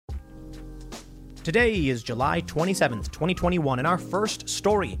Today is July 27th, 2021, and our first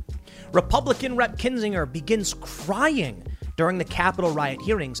story. Republican Rep Kinzinger begins crying during the Capitol riot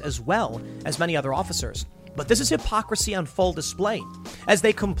hearings, as well as many other officers. But this is hypocrisy on full display, as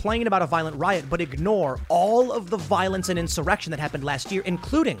they complain about a violent riot but ignore all of the violence and insurrection that happened last year,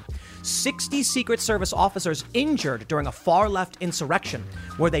 including 60 Secret Service officers injured during a far-left insurrection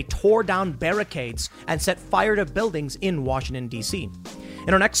where they tore down barricades and set fire to buildings in Washington, D.C.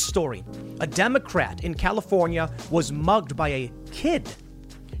 In our next story, a Democrat in California was mugged by a kid.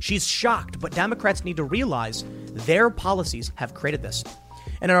 She's shocked, but Democrats need to realize their policies have created this.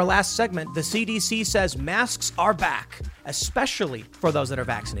 And in our last segment, the CDC says masks are back, especially for those that are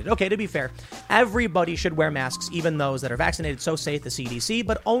vaccinated. Okay, to be fair, everybody should wear masks, even those that are vaccinated, so saith the CDC,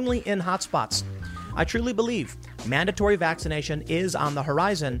 but only in hotspots. I truly believe mandatory vaccination is on the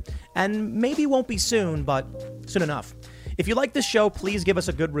horizon, and maybe won't be soon, but soon enough. If you like this show, please give us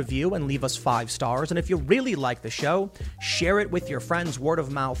a good review and leave us 5 stars. And if you really like the show, share it with your friends. Word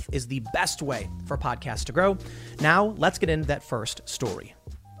of mouth is the best way for podcasts to grow. Now, let's get into that first story.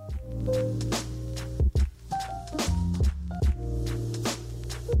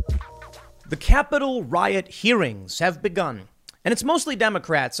 The Capitol riot hearings have begun, and it's mostly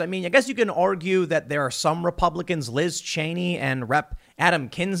Democrats. I mean, I guess you can argue that there are some Republicans, Liz Cheney and Rep Adam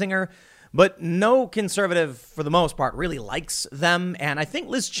Kinzinger, but no conservative, for the most part, really likes them. And I think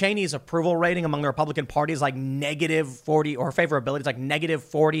Liz Cheney's approval rating among the Republican Party is like -40, or favorability is like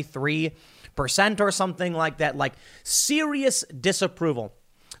 -43% or something like that, like serious disapproval.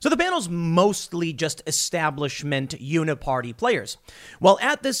 So the panel's mostly just establishment uniparty players. Well,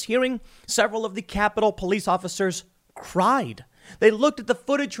 at this hearing, several of the Capitol police officers cried. They looked at the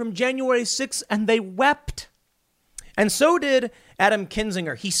footage from January 6th and they wept. And so did Adam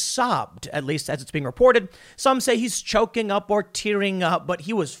Kinzinger. He sobbed, at least as it's being reported. Some say he's choking up or tearing up, but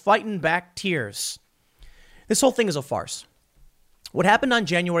he was fighting back tears. This whole thing is a farce. What happened on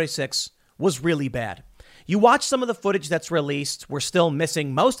January 6th was really bad. You watch some of the footage that's released. We're still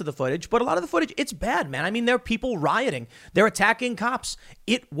missing most of the footage, but a lot of the footage, it's bad, man. I mean, there are people rioting. They're attacking cops.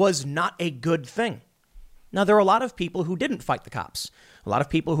 It was not a good thing. Now, there are a lot of people who didn't fight the cops. A lot of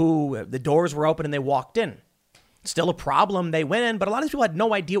people who the doors were open and they walked in. Still a problem. They went in, but a lot of people had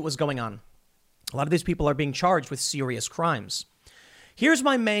no idea what was going on. A lot of these people are being charged with serious crimes. Here's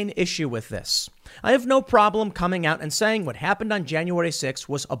my main issue with this. I have no problem coming out and saying what happened on January 6th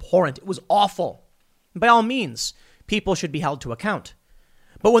was abhorrent. It was awful. By all means, people should be held to account.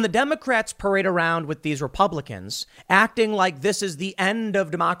 But when the Democrats parade around with these Republicans, acting like this is the end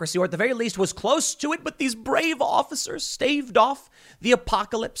of democracy, or at the very least was close to it, but these brave officers staved off the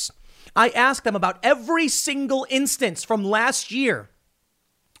apocalypse, I ask them about every single instance from last year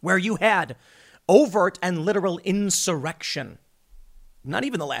where you had overt and literal insurrection. Not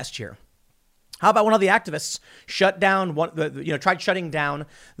even the last year. How about one of the activists tried shutting down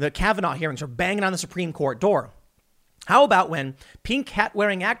the Kavanaugh hearings or banging on the Supreme Court door? How about when pink hat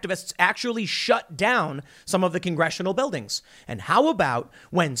wearing activists actually shut down some of the congressional buildings? And how about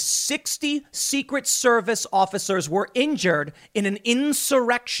when 60 Secret Service officers were injured in an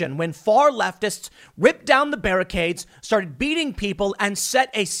insurrection, when far leftists ripped down the barricades, started beating people, and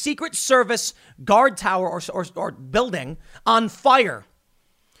set a Secret Service guard tower or building on fire?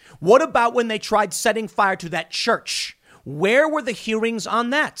 What about when they tried setting fire to that church? Where were the hearings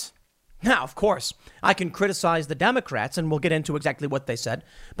on that? Now, of course, I can criticize the Democrats, and we'll get into exactly what they said,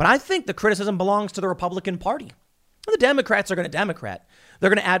 but I think the criticism belongs to the Republican Party. The Democrats are going to Democrat.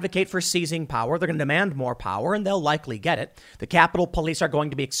 They're going to advocate for seizing power. They're going to demand more power, and they'll likely get it. The Capitol Police are going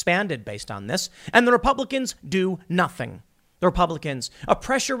to be expanded based on this, and the Republicans do nothing. The Republicans, a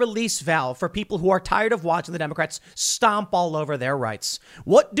pressure release valve for people who are tired of watching the Democrats stomp all over their rights.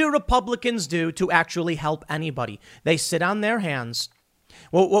 What do Republicans do to actually help anybody? They sit on their hands.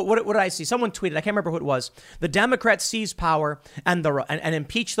 Well, what did I see? Someone tweeted, I can't remember who it was. The Democrats seize power and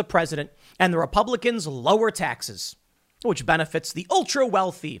impeach the president, and the Republicans lower taxes, which benefits the ultra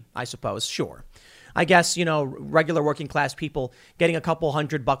wealthy, I suppose. Sure. I guess, regular working class people getting a couple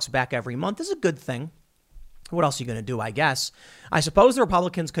 $100 back every month is a good thing. What else are you going to do, I guess? I suppose the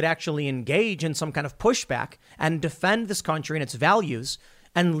Republicans could actually engage in some kind of pushback and defend this country and its values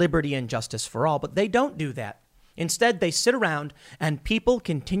and liberty and justice for all, but they don't do that. Instead, they sit around and people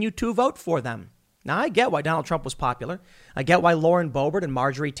continue to vote for them. Now, I get why Donald Trump was popular. I get why Lauren Boebert and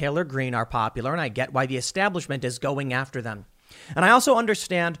Marjorie Taylor Greene are popular, and I get why the establishment is going after them. And I also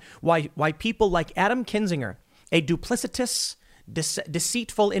understand why people like Adam Kinzinger, a duplicitous,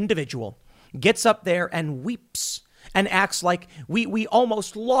 deceitful individual, gets up there and weeps and acts like we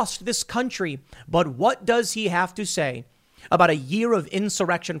almost lost this country. But what does he have to say about a year of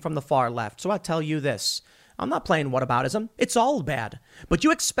insurrection from the far left. So I tell you this. I'm not playing whataboutism. It's all bad. But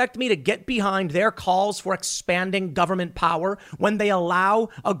you expect me to get behind their calls for expanding government power when they allow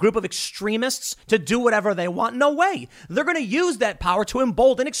a group of extremists to do whatever they want? No way. They're going to use that power to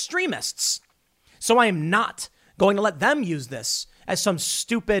embolden extremists. So I am not going to let them use this as some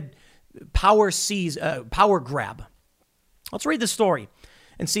stupid power grab. Let's read the story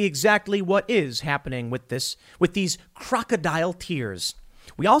and see exactly what is happening with these crocodile tears.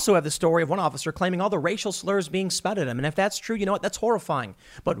 We also have the story of one officer claiming all the racial slurs being spat at him. And if that's true, you know what? That's horrifying.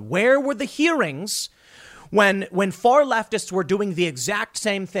 But where were the hearings when far leftists were doing the exact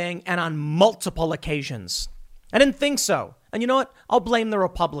same thing and on multiple occasions? I didn't think so. And you know what? I'll blame the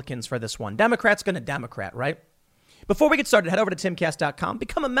Republicans for this one. Democrats going to Democrat, right? Before we get started, head over to timcast.com,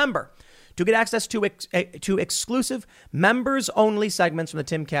 become a member to get access to exclusive members-only segments from the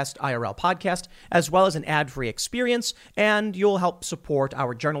Timcast IRL podcast, as well as an ad-free experience, and you'll help support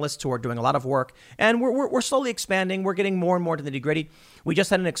our journalists who are doing a lot of work. And we're slowly expanding. We're getting more and more to the nitty-gritty. We just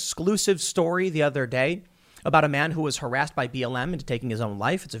had an exclusive story the other day about a man who was harassed by BLM into taking his own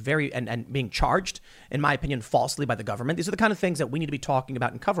life. It's a very, and being charged, in my opinion, falsely by the government. These are the kind of things that we need to be talking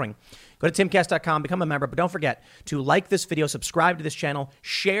about and covering. Go to timcast.com, become a member, but don't forget to like this video, subscribe to this channel,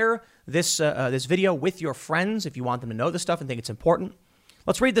 share this video with your friends if you want them to know this stuff and think it's important.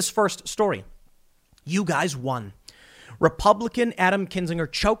 Let's read this first story. You guys won. Republican Adam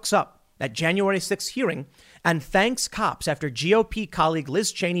Kinzinger chokes up at January 6th hearing and thanks cops after GOP colleague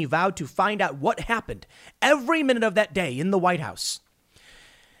Liz Cheney vowed to find out what happened every minute of that day in the White House.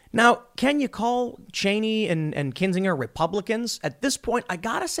 Now, can you call Cheney and Kinzinger Republicans? At this point, I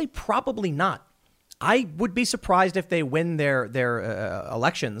gotta say probably not. I would be surprised if they win their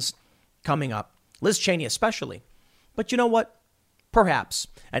elections coming up, Liz Cheney especially. But you know what? Perhaps.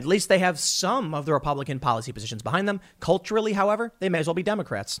 At least they have some of the Republican policy positions behind them. Culturally, however, they may as well be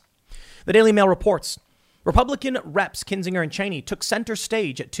Democrats. The Daily Mail reports Republican reps Kinzinger and Cheney took center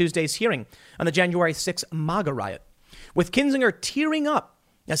stage at Tuesday's hearing on the January 6th MAGA riot, with Kinzinger tearing up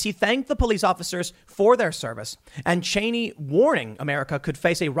as he thanked the police officers for their service and Cheney warning America could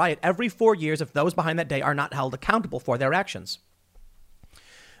face a riot every 4 years if those behind that day are not held accountable for their actions.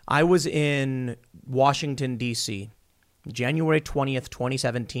 I was in Washington, D.C., January 20th,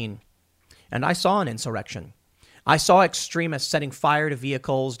 2017, and I saw an insurrection. I saw extremists setting fire to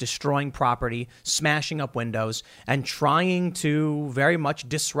vehicles, destroying property, smashing up windows, and trying to very much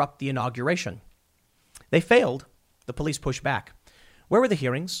disrupt the inauguration. They failed. The police pushed back. Where were the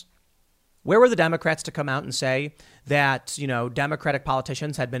hearings? Where were the Democrats to come out and say that, Democratic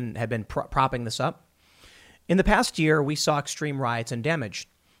politicians had been propping this up? In the past year, we saw extreme riots and damage.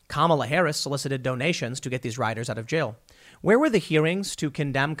 Kamala Harris solicited donations to get these rioters out of jail. Where were the hearings to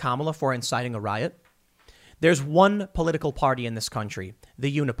condemn Kamala for inciting a riot? There's one political party in this country,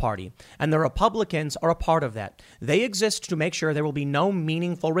 the Uniparty, and the Republicans are a part of that. They exist to make sure there will be no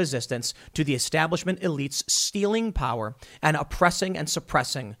meaningful resistance to the establishment elites stealing power and oppressing and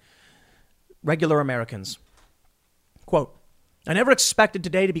suppressing regular Americans. Quote, I never expected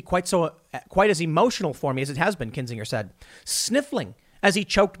today to be quite as emotional for me as it has been, Kinzinger said, sniffling as he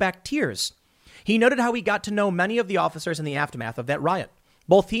choked back tears. He noted how he got to know many of the officers in the aftermath of that riot.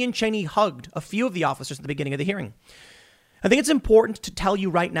 Both he and Cheney hugged a few of the officers at the beginning of the hearing. I think it's important to tell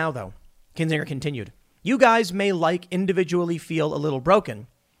you right now, though, Kinzinger continued, you guys may individually feel a little broken,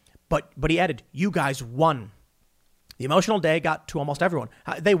 but he added, you guys won. The emotional day got to almost everyone.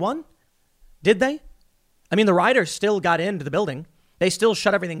 They won? Did they? I mean, the rioters still got into the building. They still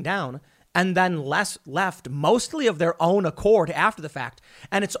shut everything down and then left mostly of their own accord after the fact.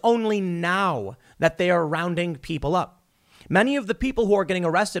 And it's only now that they are rounding people up. Many of the people who are getting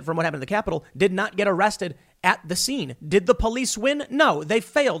arrested from what happened at the Capitol did not get arrested at the scene. Did the police win? No, they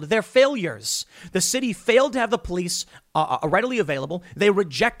failed. They're failures. The city failed to have the police readily available. They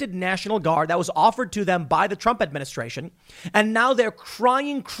rejected National Guard that was offered to them by the Trump administration. And now they're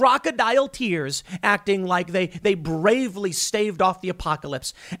crying crocodile tears, acting like they bravely staved off the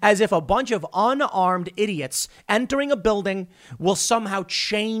apocalypse, as if a bunch of unarmed idiots entering a building will somehow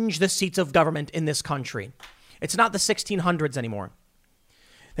change the seats of government in this country. It's not the 1600s anymore.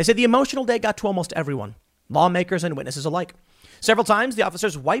 They said the emotional day got to almost everyone, lawmakers and witnesses alike. Several times, the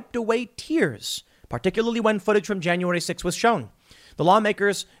officers wiped away tears, particularly when footage from January 6th was shown. The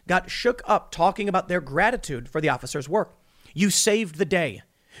lawmakers got shook up talking about their gratitude for the officers' work. You saved the day.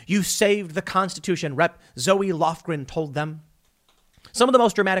 You saved the Constitution, Rep. Zoe Lofgren told them. Some of the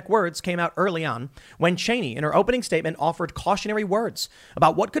most dramatic words came out early on when Cheney, in her opening statement, offered cautionary words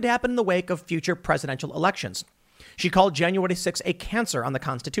about what could happen in the wake of future presidential elections. She called January 6th a cancer on the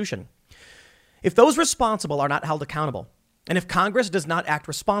Constitution. If those responsible are not held accountable, And if Congress does not act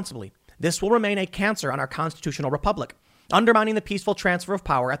responsibly, this will remain a cancer on our constitutional republic, undermining the peaceful transfer of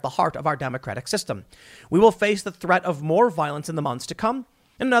power at the heart of our democratic system. We will face the threat of more violence in the months to come,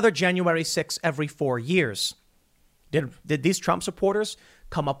 and another January 6 every 4 years. Did these Trump supporters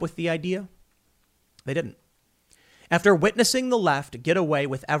come up with the idea? They didn't. After witnessing the left get away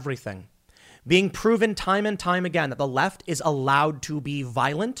with everything, being proven time and time again that the left is allowed to be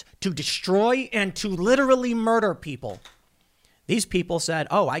violent, to destroy, and to literally murder people, these people said,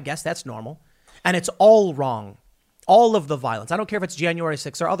 oh, I guess that's normal. And it's all wrong. All of the violence. I don't care if it's January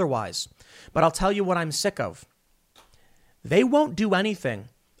 6th or otherwise. But I'll tell you what I'm sick of. They won't do anything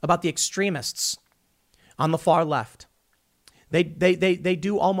about the extremists on the far left. They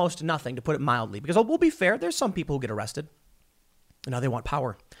do almost nothing, to put it mildly. Because we'll be fair, there's some people who get arrested. And now they want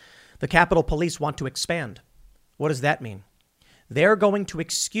power. The Capitol Police want to expand. What does that mean? They're going to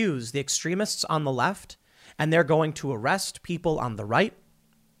excuse the extremists on the left, and they're going to arrest people on the right.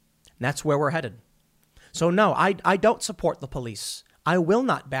 And that's where we're headed. So no, I don't support the police. I will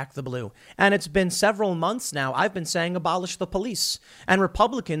not back the blue. And it's been several months now. I've been saying abolish the police. And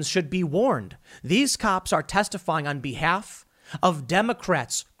Republicans should be warned. These cops are testifying on behalf of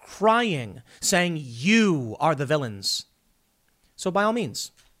Democrats, crying, saying you are the villains. So by all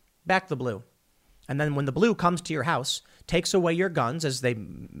means, back the blue. And then when the blue comes to your house, takes away your guns, as they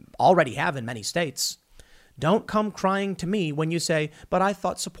already have in many states, don't come crying to me when you say, but I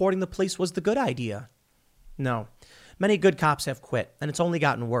thought supporting the police was the good idea. No, many good cops have quit, and it's only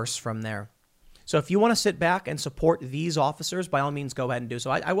gotten worse from there. So if you want to sit back and support these officers, by all means, go ahead and do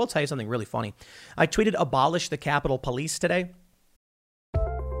so. I will tell you something really funny. I tweeted abolish the Capitol Police today.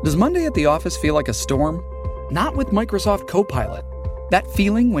 Does Monday at the office feel like a storm? Not with Microsoft Copilot. That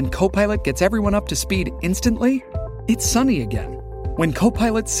feeling when Copilot gets everyone up to speed instantly? It's sunny again. When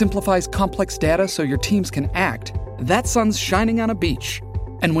Copilot simplifies complex data so your teams can act, that sun's shining on a beach.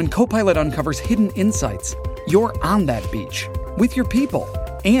 And when Copilot uncovers hidden insights, you're on that beach with your people,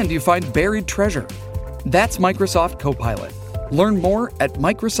 and you find buried treasure. That's Microsoft Copilot. Learn more at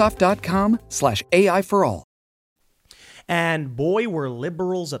Microsoft.com/AI for all. And boy, were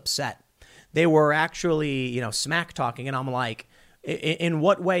liberals upset. They were actually, smack talking. And I'm like, in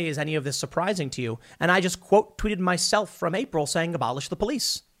what way is any of this surprising to you? And I just quote tweeted myself from April saying abolish the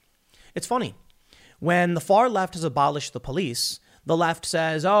police. It's funny. When the far left has abolished the police, the left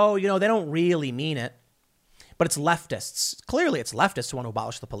says, oh, they don't really mean it. But it's leftists. Clearly, it's leftists who want to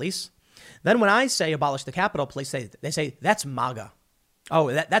abolish the police. Then when I say abolish the Capitol Police, they say that's MAGA.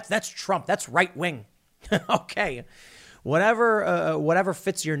 Oh, that's Trump. That's right wing. Okay. Whatever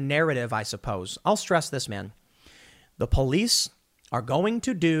fits your narrative, I suppose. I'll stress this, man. The police are going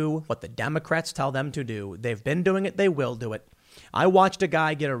to do what the Democrats tell them to do. They've been doing it. They will do it. I watched a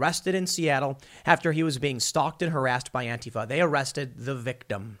guy get arrested in Seattle after he was being stalked and harassed by Antifa. They arrested the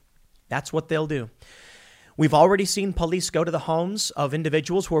victim. That's what they'll do. We've already seen police go to the homes of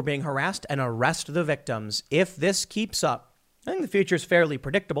individuals who are being harassed and arrest the victims. If this keeps up, I think the future is fairly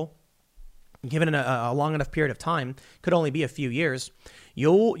predictable. Given a long enough period of time, could only be a few years,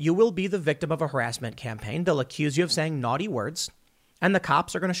 you will be the victim of a harassment campaign. They'll accuse you of saying naughty words, and the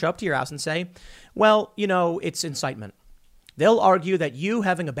cops are going to show up to your house and say, well, it's incitement. They'll argue that you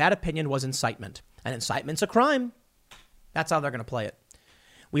having a bad opinion was incitement, and incitement's a crime. That's how they're going to play it.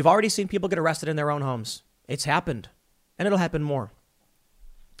 We've already seen people get arrested in their own homes. It's happened, and it'll happen more.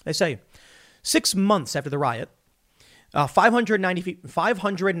 They say 6 months after the riot,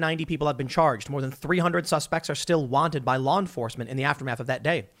 590 people have been charged. More than 300 suspects are still wanted by law enforcement in the aftermath of that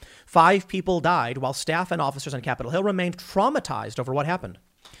day. 5 people died, while staff and officers on Capitol Hill remained traumatized over what happened.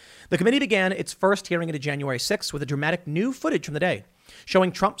 The committee began its first hearing into January 6th with a dramatic new footage from the day,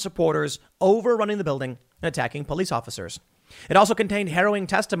 showing Trump supporters overrunning the building and attacking police officers. It also contained harrowing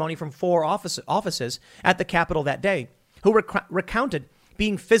testimony from 4 offices at the Capitol that day, who recounted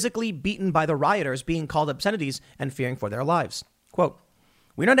being physically beaten by the rioters, being called obscenities, and fearing for their lives. Quote,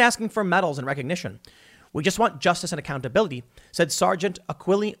 "We're not asking for medals and recognition. We just want justice and accountability," said Sergeant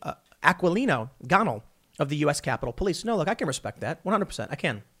Aquilino Gonal of the U.S. Capitol Police. No, look, I can respect that. 100%. I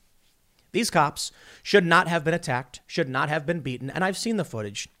can. These cops should not have been attacked, should not have been beaten, and I've seen the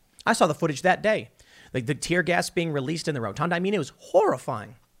footage. I saw the footage that day. The tear gas being released in the rotunda. I mean, it was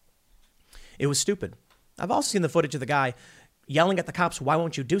horrifying. It was stupid. I've also seen the footage of the guy yelling at the cops, "Why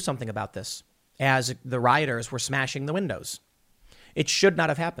won't you do something about this?" as the rioters were smashing the windows. It should not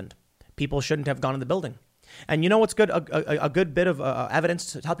have happened. People shouldn't have gone in the building. And you know what's good? A good bit of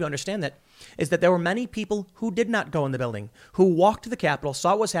evidence to help you understand that is that there were many people who did not go in the building, who walked to the Capitol,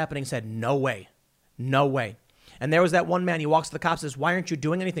 saw what was happening, said, "No way, no way." And there was that one man, he walks to the cops and says, "Why aren't you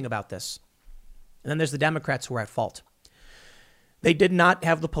doing anything about this?" And then there's the Democrats who are at fault. They did not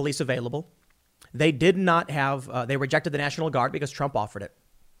have the police available. They did not have, they rejected the National Guard because Trump offered it.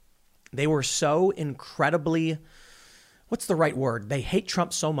 They were so incredibly, what's the right word? They hate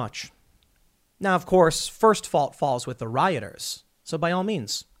Trump so much. Now, of course, first fault falls with the rioters. So by all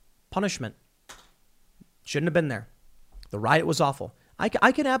means, punishment. Shouldn't have been there. The riot was awful. I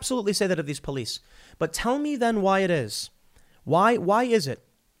can absolutely say that of these police. But tell me then why it is. Why is it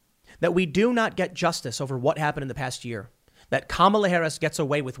that we do not get justice over what happened in the past year? That Kamala Harris gets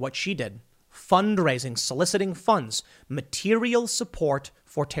away with what she did. Fundraising, soliciting funds, material support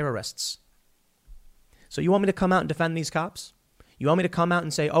for terrorists. So you want me to come out and defend these cops? You want me to come out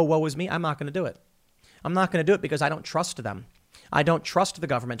and say, oh, woe is me? I'm not going to do it. I'm not going to do it because I don't trust them. I don't trust the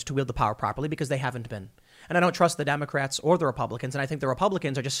government to wield the power properly because they haven't been. And I don't trust the Democrats or the Republicans. And I think the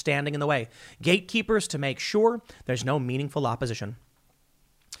Republicans are just standing in the way. Gatekeepers to make sure there's no meaningful opposition.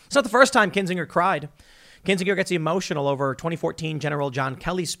 It's not the first time Kinzinger cried. Kinzinger gets emotional over 2014 General John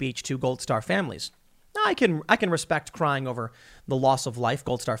Kelly's speech to Gold Star families. Now, I can respect crying over the loss of life,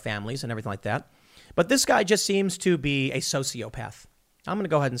 Gold Star families and everything like that. But this guy just seems to be a sociopath. I'm going to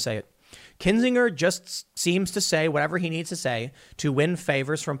go ahead and say it. Kinzinger just seems to say whatever he needs to say to win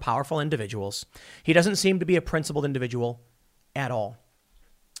favors from powerful individuals. He doesn't seem to be a principled individual at all.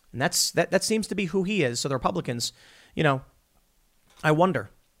 And that seems to be who he is. So the Republicans, I wonder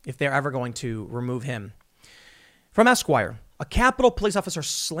if they're ever going to remove him. From Esquire, a Capitol police officer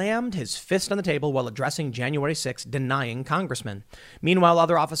slammed his fist on the table while addressing January 6, denying congressmen. Meanwhile,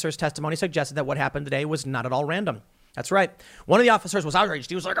 other officers' testimony suggested that what happened today was not at all random. That's right. One of the officers was outraged.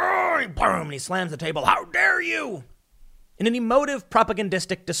 He was like, oh, boom, and he slams the table. How dare you? In an emotive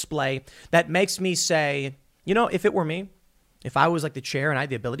propagandistic display that makes me say, if it were me, if I was like the chair and I had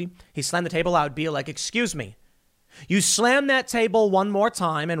the ability, he slammed the table, I would be like, excuse me. You slam that table one more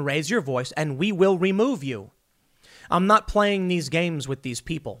time and raise your voice and we will remove you. I'm not playing these games with these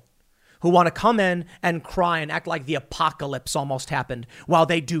people who want to come in and cry and act like the apocalypse almost happened while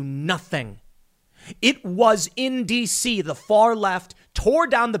they do nothing. It was in D.C. The far left tore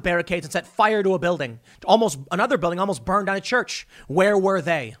down the barricades and set fire to a building. Another building almost burned down a church. Where were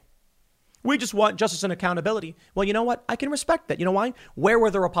they? We just want justice and accountability. Well, you know what? I can respect that. You know why? Where were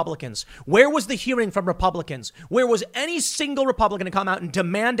the Republicans? Where was the hearing from Republicans? Where was any single Republican to come out and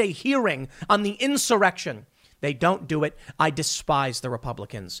demand a hearing on the insurrection? They don't do it. I despise the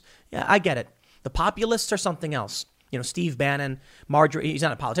Republicans. Yeah, I get it. The populists are something else. Steve Bannon, Marjorie, he's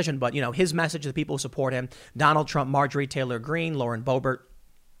not a politician, but, his message to the people who support him, Donald Trump, Marjorie Taylor Greene, Lauren Boebert,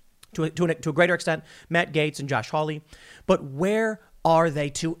 to a greater extent, Matt Gaetz and Josh Hawley. But where are they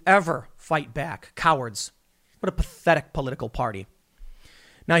to ever fight back? Cowards. What a pathetic political party.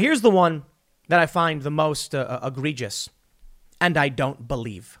 Now, here's the one that I find the most egregious, and I don't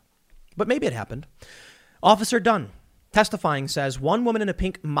believe. But maybe it happened. Officer Dunn, testifying, says one woman in a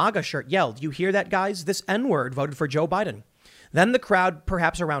pink MAGA shirt yelled, "You hear that, guys? This N-word voted for Joe Biden." Then the crowd,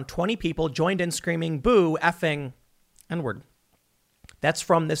 perhaps around 20 people, joined in screaming, "Boo, effing N-word." That's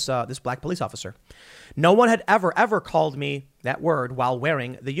from this black police officer. No one had ever called me that word while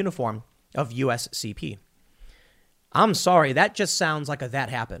wearing the uniform of USCP. I'm sorry, that just sounds like that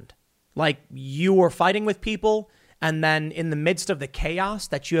happened. Like you were fighting with people, and then in the midst of the chaos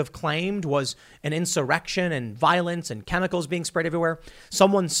that you have claimed was an insurrection and violence and chemicals being sprayed everywhere,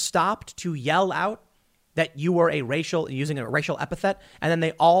 someone stopped to yell out that you were using a racial epithet, and then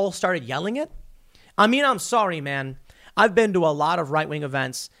they all started yelling it? I mean, I'm sorry, man. I've been to a lot of right-wing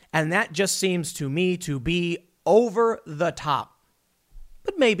events, and that just seems to me to be over the top.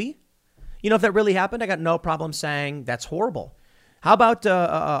 But maybe. If that really happened, I got no problem saying that's horrible. How about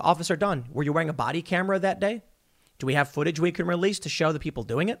Officer Dunn? Were you wearing a body camera that day? Do we have footage we can release to show the people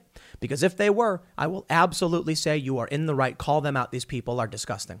doing it? Because if they were, I will absolutely say you are in the right. Call them out. These people are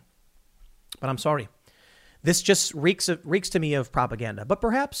disgusting. But I'm sorry. This just reeks to me of propaganda. But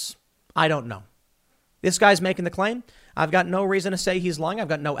perhaps, I don't know. This guy's making the claim. I've got no reason to say he's lying. I've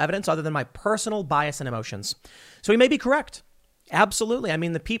got no evidence other than my personal bias and emotions. So he may be correct. Absolutely. I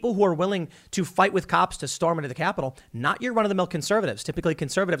mean, the people who are willing to fight with cops to storm into the Capitol, not your run-of-the-mill conservatives. Typically,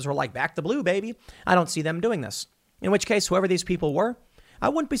 conservatives were like, back the blue, baby. I don't see them doing this. In which case, whoever these people were, I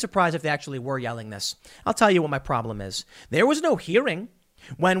wouldn't be surprised if they actually were yelling this. I'll tell you what my problem is. There was no hearing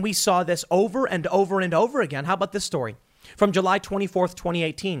when we saw this over and over and over again. How about this story? From July 24th,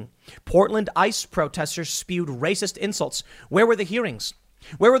 2018, Portland ICE protesters spewed racist insults. Where were the hearings?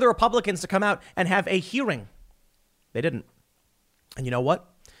 Where were the Republicans to come out and have a hearing? They didn't. And you know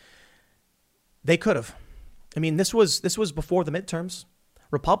what? They could have. I mean, this was before the midterms.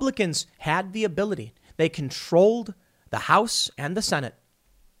 Republicans had the ability. They controlled the House and the Senate.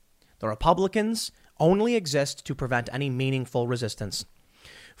 The Republicans only exist to prevent any meaningful resistance.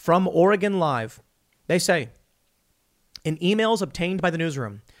 From Oregon Live, they say, in emails obtained by the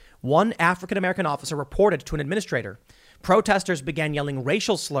newsroom, one African-American officer reported to an administrator, protesters began yelling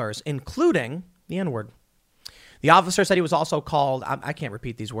racial slurs, including the N-word. The officer said he was also called, I can't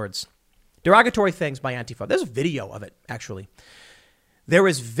repeat these words, derogatory things by Antifa. There's video of it, actually. There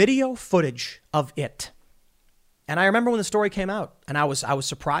is video footage of it. And I remember when the story came out, and I was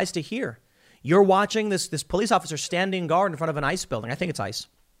surprised to hear. You're watching this police officer standing guard in front of an ICE building. I think it's ICE.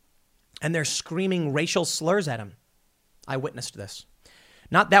 And they're screaming racial slurs at him. I witnessed this.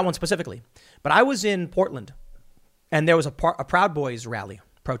 Not that one specifically, but I was in Portland, and there was a Proud Boys rally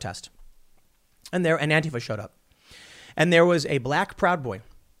protest. And Antifa showed up. And there was a black Proud Boy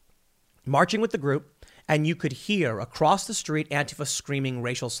marching with the group, and you could hear across the street Antifa screaming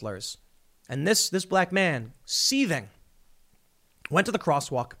racial slurs. And this black man, seething, went to the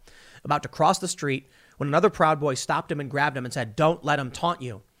crosswalk, about to cross the street, when another Proud Boy stopped him and grabbed him and said, "Don't let him taunt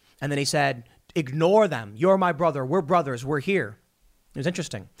you." And then he said, "Ignore them. You're my brother. We're brothers. We're here." It was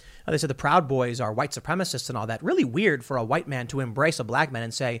interesting. They said the Proud Boys are white supremacists and all that. Really weird for a white man to embrace a black man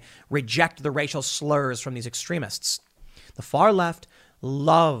and say, reject the racial slurs from these extremists. The far left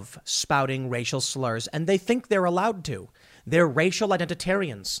love spouting racial slurs, and they think they're allowed to. They're racial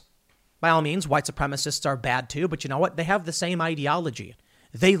identitarians. By all means, white supremacists are bad too, but you know what? They have the same ideology.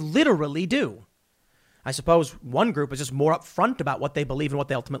 They literally do. I suppose one group is just more upfront about what they believe and what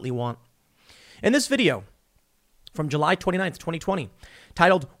they ultimately want. In this video from July 29th, 2020,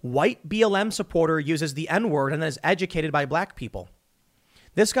 titled "White BLM Supporter Uses the N-Word and is Educated by Black People,"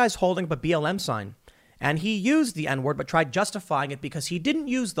 this guy's holding up a BLM sign, and he used the N-word but tried justifying it because he didn't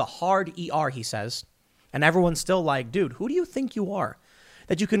use the hard ER, he says. And everyone's still like, dude, who do you think you are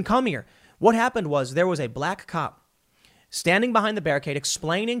that you can come here? What happened was there was a black cop standing behind the barricade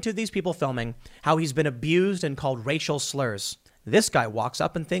explaining to these people filming how he's been abused and called racial slurs. This guy walks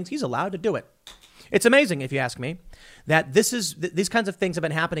up and thinks he's allowed to do it. It's amazing, if you ask me, that these kinds of things have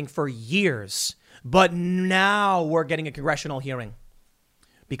been happening for years, but now we're getting a congressional hearing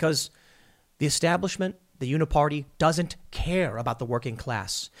because the establishment, the uniparty, doesn't care about the working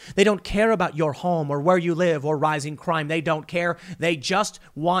class. They don't care about your home or where you live or rising crime. They don't care. They just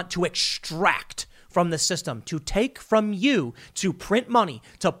want to extract from the system, to take from you, to print money,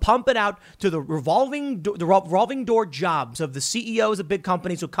 to pump it out to the revolving door jobs of the CEOs of big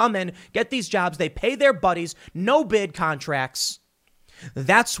companies who come in, get these jobs, they pay their buddies, no bid contracts.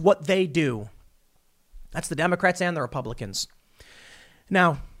 That's what they do. That's the Democrats and the Republicans.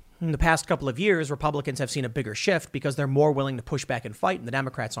 Now, in the past couple of years, Republicans have seen a bigger shift because they're more willing to push back and fight, and the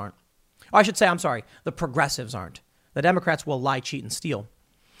Democrats aren't. Or I should say, I'm sorry, the progressives aren't. The Democrats will lie, cheat, and steal.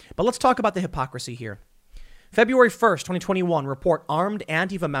 But let's talk about the hypocrisy here. February 1st, 2021, report armed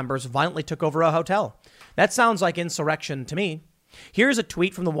Antifa members violently took over a hotel. That sounds like insurrection to me. Here's a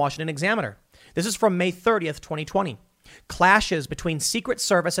tweet from the Washington Examiner. This is from May 30th, 2020. Clashes between Secret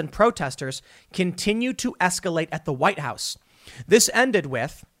Service and protesters continue to escalate at the White House. This ended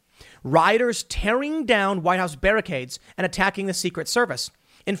with rioters tearing down White House barricades and attacking the Secret Service.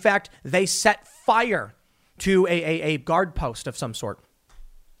 In fact, they set fire to a guard post of some sort.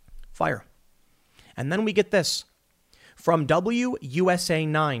 Fire. And then we get this from WUSA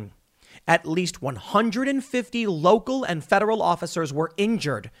 9. At least 150 local and federal officers were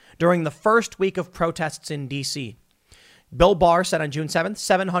injured during the first week of protests in D.C. Bill Barr said on June 7th,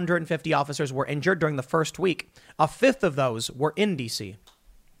 750 officers were injured during the first week. A fifth of those were in D.C.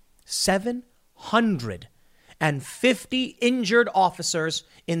 750 injured officers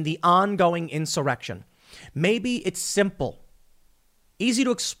in the ongoing insurrection. Maybe it's simple. Easy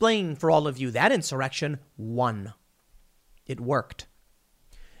to explain for all of you. That insurrection won. It worked.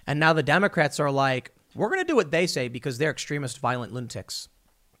 And now the Democrats are like, we're going to do what they say because they're extremist, violent lunatics.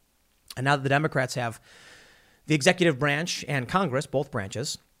 And now that the Democrats have the executive branch and Congress, both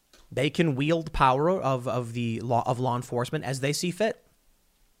branches, they can wield power of law enforcement as they see fit.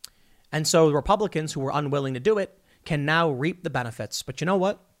 And so the Republicans who were unwilling to do it can now reap the benefits. But you know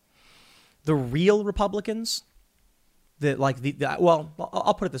what? The real Republicans,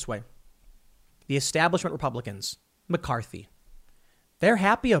 I'll put it this way. The establishment Republicans, McCarthy, they're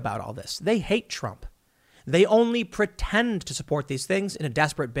happy about all this. They hate Trump. They only pretend to support these things in a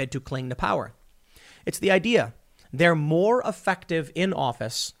desperate bid to cling to power. It's the idea. They're more effective in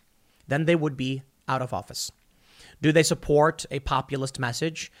office than they would be out of office. Do they support a populist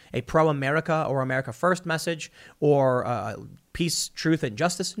message, a pro-America or America First message, or peace, truth, and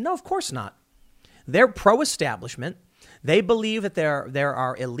justice? No, of course not. They're pro-establishment. They believe that there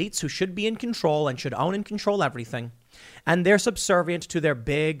are elites who should be in control and should own and control everything. And they're subservient to their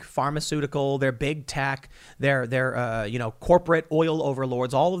big pharmaceutical, their big tech, their corporate oil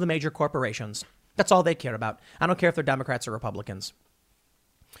overlords, all of the major corporations. That's all they care about. I don't care if they're Democrats or Republicans.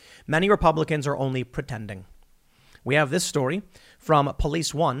 Many Republicans are only pretending. We have this story from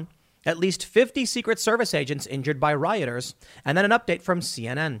Police One. At least 50 Secret Service agents injured by rioters, and then an update from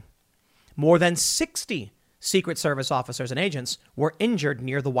CNN. More than 60 Secret Service officers and agents were injured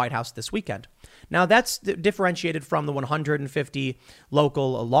near the White House this weekend. Now, that's differentiated from the 150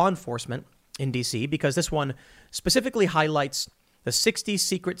 local law enforcement in D.C. because this one specifically highlights the 60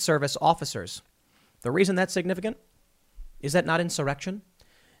 Secret Service officers. The reason that's significant is that not insurrection.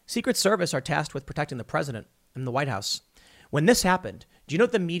 Secret Service are tasked with protecting the president and the White House. When this happened, do you know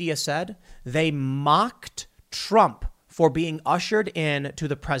what the media said? They mocked Trump for being ushered in to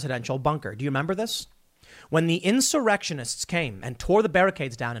the presidential bunker. Do you remember this? When the insurrectionists came and tore the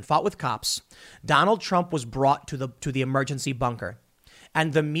barricades down and fought with cops, Donald Trump was brought to the emergency bunker.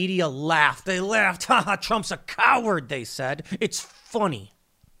 And the media laughed. They laughed. Ha, Trump's a coward, they said. It's funny.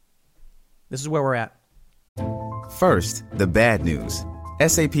 This is where we're at. First, the bad news.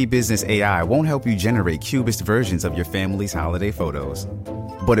 SAP Business AI won't help you generate cubist versions of your family's holiday photos.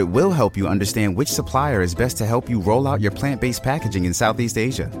 But it will help you understand which supplier is best to help you roll out your plant-based packaging in Southeast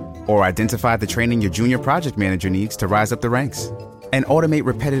Asia, or identify the training your junior project manager needs to rise up the ranks, and automate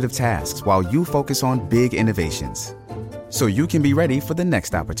repetitive tasks while you focus on big innovations, so you can be ready for the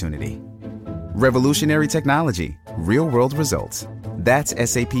next opportunity. Revolutionary technology, real-world results. That's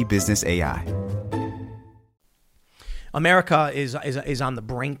SAP Business AI. America is on the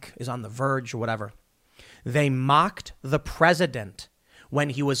brink, is on the verge, or whatever. They mocked the president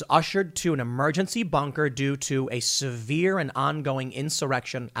when he was ushered to an emergency bunker due to a severe and ongoing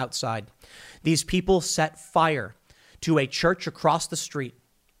insurrection outside. These people set fire to a church across the street,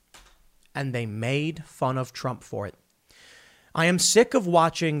 and they made fun of Trump for it. I am sick of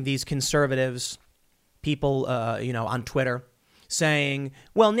watching these conservatives, people, on Twitter, saying,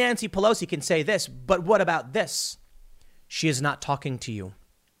 well, Nancy Pelosi can say this, but what about this? She is not talking to you.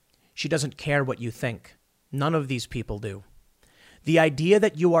 She doesn't care what you think. None of these people do. The idea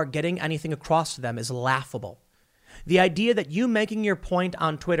that you are getting anything across to them is laughable. The idea that you making your point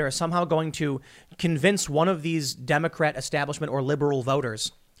on Twitter is somehow going to convince one of these Democrat establishment or liberal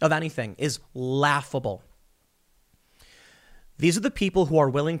voters of anything is laughable. These are the people who are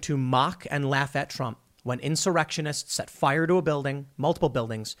willing to mock and laugh at Trump when insurrectionists set fire to a building, multiple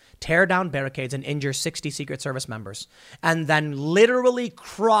buildings, tear down barricades and injure 60 Secret Service members, and then literally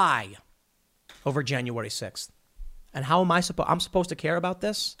cry over January 6th. And how am I'm supposed to care about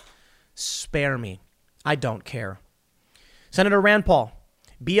this? Spare me. I don't care. Senator Rand Paul,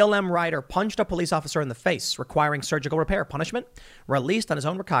 BLM rioter punched a police officer in the face, requiring surgical repair. Punishment, released on his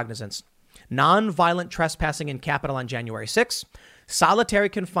own recognizance. Non-violent trespassing in Capitol on January 6th. Solitary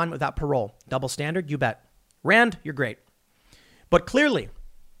confinement without parole. Double standard, you bet. Rand, you're great. But clearly,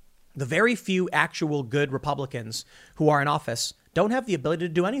 the very few actual good Republicans who are in office don't have the ability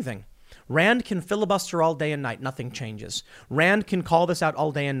to do anything. Rand can filibuster all day and night. Nothing changes. Rand can call this out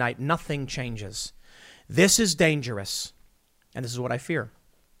all day and night. Nothing changes. This is dangerous. And this is what I fear.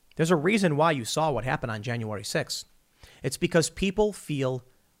 There's a reason why you saw what happened on January 6th. It's because people feel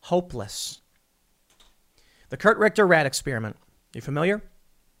hopeless. The Kurt Richter rat experiment. You familiar?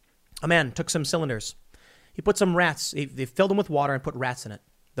 A man took some cylinders. He put some rats. They filled them with water and put rats in it.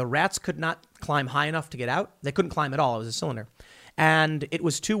 The rats could not climb high enough to get out. They couldn't climb at all. It was a cylinder. And it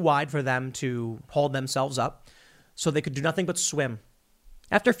was too wide for them to hold themselves up. So they could do nothing but swim.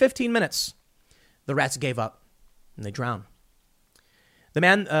 After 15 minutes, the rats gave up and they drowned.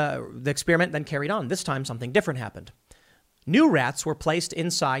 The experiment then carried on. This time, something different happened. New rats were placed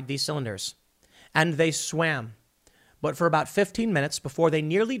inside these cylinders and they swam. But for about 15 minutes before they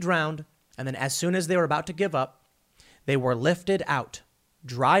nearly drowned, and then as soon as they were about to give up, they were lifted out,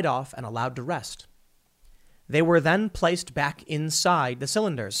 dried off, and allowed to rest. They were then placed back inside the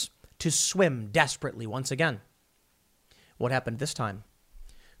cylinders to swim desperately once again. What happened this time?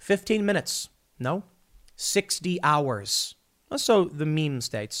 15 minutes. No, 60 hours. So the meme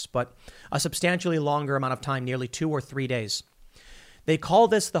states, but a substantially longer amount of time, nearly 2 or 3 days. They call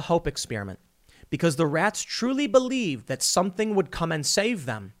this the hope experiment. Because the rats truly believed that something would come and save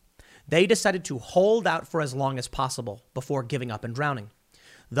them, they decided to hold out for as long as possible before giving up and drowning.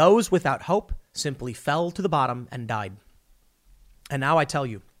 Those without hope simply fell to the bottom and died. And now I tell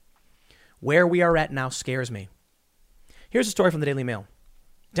you, where we are at now scares me. Here's a story from the Daily Mail.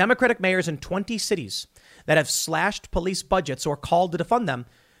 Democratic mayors in 20 cities that have slashed police budgets or called to defund them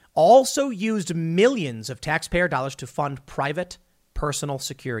also used millions of taxpayer dollars to fund private personal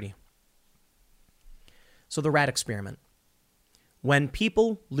security. So the rat experiment. When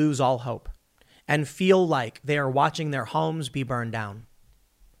people lose all hope and feel like they are watching their homes be burned down,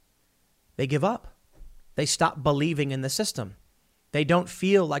 they give up. They stop believing in the system. They don't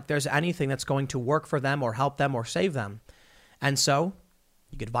feel like there's anything that's going to work for them or help them or save them. And so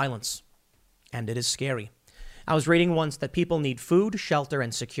you get violence. And it is scary. I was reading once that people need food, shelter,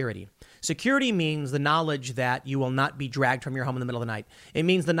 and security. Security means the knowledge that you will not be dragged from your home in the middle of the night. It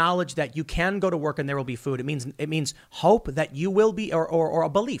means the knowledge that you can go to work and there will be food. It means hope that you will be, or a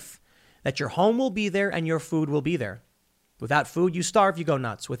belief that your home will be there and your food will be there. Without food, you starve, you go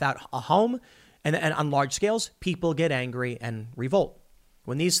nuts. Without a home, and on large scales, people get angry and revolt.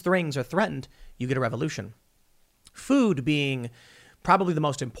 When these things are threatened, you get a revolution. Food being probably the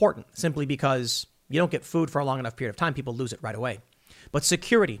most important, simply because you don't get food for a long enough period of time, people lose it right away. But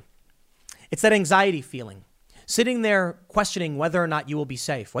security, it's that anxiety feeling, sitting there questioning whether or not you will be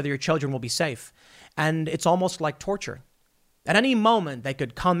safe, whether your children will be safe. And it's almost like torture. At any moment, they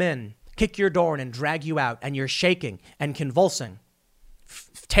could come in, kick your door in and drag you out, and you're shaking and convulsing,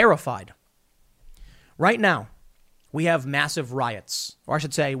 terrified. Right now, we have massive riots, or I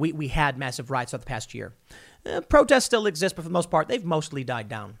should say we had massive riots over the past year. Protests still exist, but for the most part, they've mostly died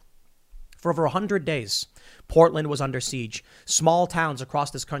down. For over 100 days, Portland was under siege. Small towns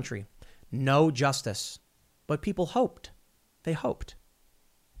across this country, no justice. But people hoped. They hoped.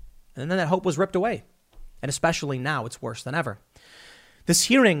 And then that hope was ripped away. And especially now, it's worse than ever. This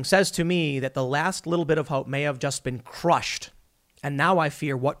hearing says to me that the last little bit of hope may have just been crushed. And now I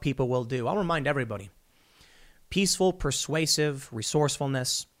fear what people will do. I'll remind everybody. Peaceful, persuasive,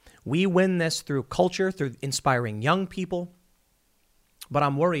 resourcefulness. We win this through culture, through inspiring young people. But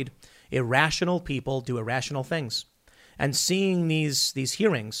I'm worried irrational people do irrational things. And seeing these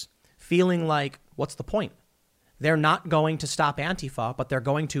hearings, feeling like, what's the point? They're not going to stop Antifa, but they're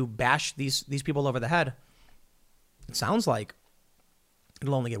going to bash these people over the head. It sounds like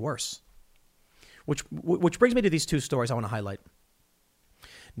it'll only get worse. Which brings me to these two stories I want to highlight.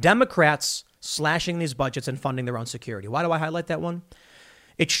 Democrats slashing these budgets and funding their own security. Why do I highlight that one?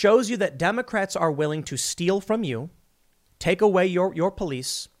 It shows you that Democrats are willing to steal from you, take away your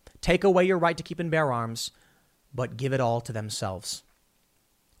police, take away your right to keep and bear arms, but give it all to themselves.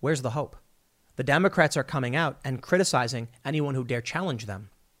 Where's the hope? The Democrats are coming out and criticizing anyone who dare challenge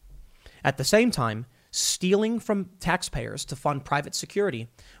them. At the same time, stealing from taxpayers to fund private security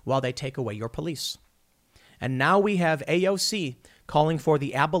while they take away your police. And now we have AOC calling for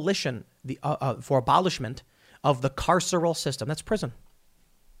the abolishment of the carceral system. That's prison.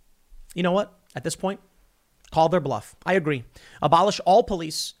 You know what? At this point, call their bluff. I agree. Abolish all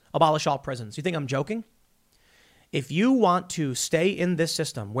police, abolish all prisons. You think I'm joking? If you want to stay in this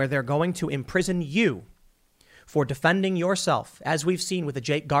system where they're going to imprison you for defending yourself, as we've seen with the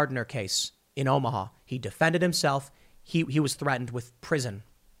Jake Gardner case in Omaha, he defended himself. He was threatened with prison.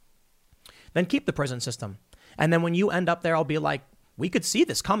 Then keep the prison system. And then when you end up there, I'll be like, we could see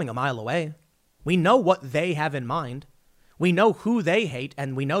this coming a mile away. We know what they have in mind. We know who they hate,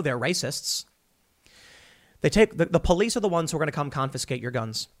 and we know they're racists. They take the police are the ones who are going to come confiscate your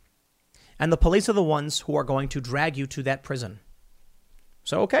guns. And the police are the ones who are going to drag you to that prison.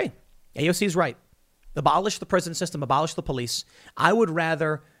 So, okay, AOC's right. Abolish the prison system, abolish the police. I would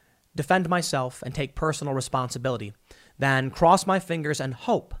rather defend myself and take personal responsibility than cross my fingers and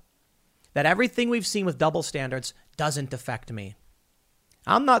hope that everything we've seen with double standards doesn't affect me.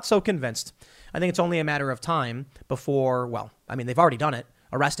 I'm not so convinced. I think it's only a matter of time before, they've already done it,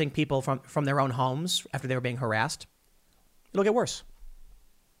 arresting people from their own homes after they were being harassed. It'll get worse.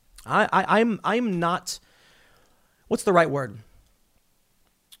 I'm not, what's the right word?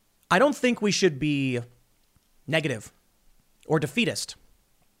 I don't think we should be negative or defeatist.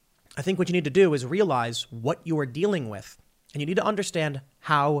 I think what you need to do is realize what you are dealing with, and you need to understand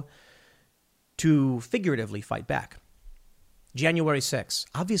how to figuratively fight back. January 6th.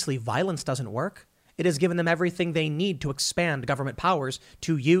 Obviously, violence doesn't work. It has given them everything they need to expand government powers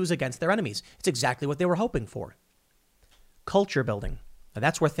to use against their enemies. It's exactly what they were hoping for. Culture building. Now,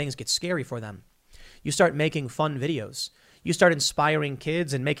 that's where things get scary for them. You start making fun videos. You start inspiring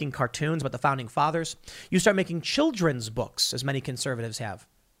kids and making cartoons about the founding fathers. You start making children's books, as many conservatives have.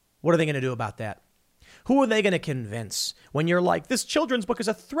 What are they going to do about that? Who are they going to convince when you're like, this children's book is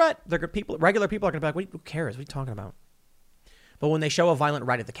a threat? Regular people are going to be like, who cares? What are you talking about? But when they show a violent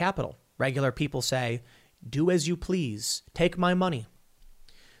riot at the Capitol, regular people say, do as you please. Take my money.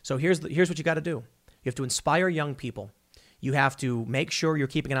 So here's what you got to do. You have to inspire young people. You have to make sure you're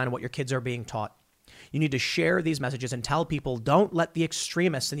keeping an eye on what your kids are being taught. You need to share these messages and tell people, don't let the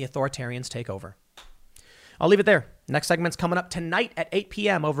extremists and the authoritarians take over. I'll leave it there. Next segment's coming up tonight at 8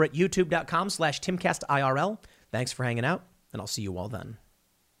 p.m. over at youtube.com/TimCastIRL. Thanks for hanging out, and I'll see you all then.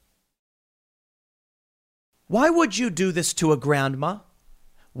 Why would you do this to a grandma?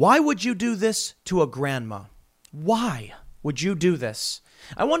 Why would you do this to a grandma? Why would you do this?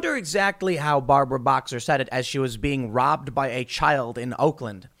 I wonder exactly how Barbara Boxer said it as she was being robbed by a child in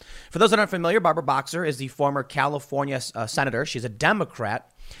Oakland. For those that aren't familiar, Barbara Boxer is the former California senator. She's a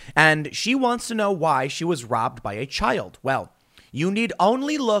Democrat, and she wants to know why she was robbed by a child. Well, you need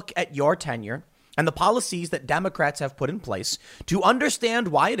only look at your tenure and the policies that Democrats have put in place to understand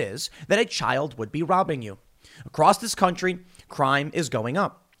why it is that a child would be robbing you. Across this country, crime is going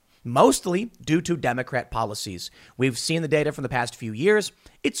up, mostly due to Democrat policies. We've seen the data from the past few years.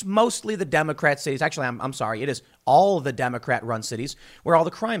 It's mostly the Democrat cities. Actually, I'm sorry. It is all the Democrat-run cities where all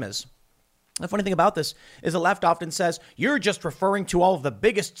the crime is. The funny thing about this is the left often says, you're just referring to all of the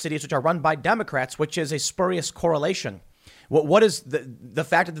biggest cities which are run by Democrats, which is a spurious correlation. What is the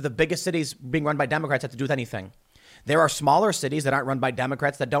fact that the biggest cities being run by Democrats have to do with anything? There are smaller cities that aren't run by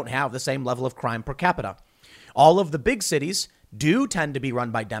Democrats that don't have the same level of crime per capita. All of the big cities do tend to be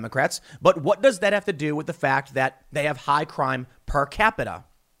run by Democrats, but what does that have to do with the fact that they have high crime per capita?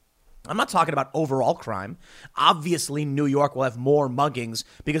 I'm not talking about overall crime. Obviously, New York will have more muggings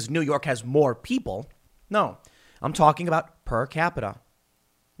because New York has more people. No, I'm talking about per capita.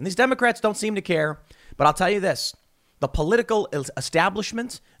 And these Democrats don't seem to care, but I'll tell you this. The political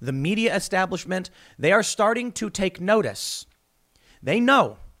establishment, the media establishment, they are starting to take notice. They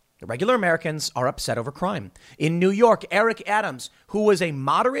know the regular Americans are upset over crime. In New York, Eric Adams, who was a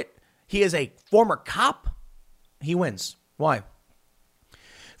moderate, he is a former cop, he wins. Why?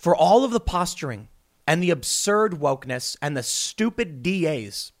 For all of the posturing and the absurd wokeness and the stupid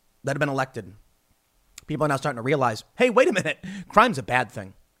DAs that have been elected, people are now starting to realize, hey, wait a minute, crime's a bad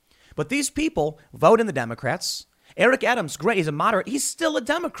thing. But these people vote in the Democrats. Eric Adams, great, he's a moderate, he's still a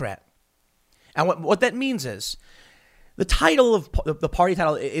Democrat. And what that means is, the title of the party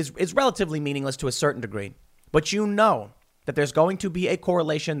title is relatively meaningless to a certain degree, but you know that there's going to be a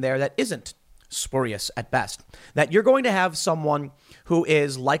correlation there that isn't spurious at best, that you're going to have someone who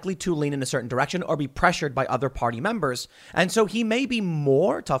is likely to lean in a certain direction or be pressured by other party members. And so he may be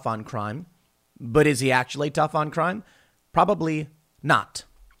more tough on crime, but is he actually tough on crime? Probably not.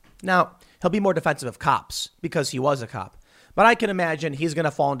 Now, he'll be more defensive of cops because he was a cop. But I can imagine he's going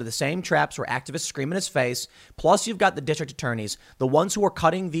to fall into the same traps where activists scream in his face. Plus, you've got the district attorneys, the ones who are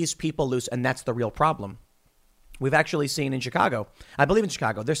cutting these people loose. And that's the real problem. We've actually seen in Chicago, I believe in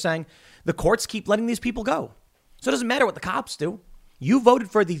Chicago, they're saying the courts keep letting these people go. So it doesn't matter what the cops do. You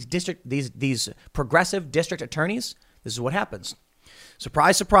voted for these progressive district attorneys. This is what happens.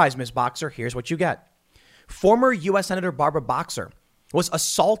 Surprise, surprise, Ms. Boxer. Here's what you get. Former U.S. Senator Barbara Boxer was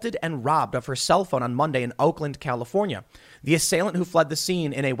assaulted and robbed of her cell phone on Monday in Oakland, California. The assailant, who fled the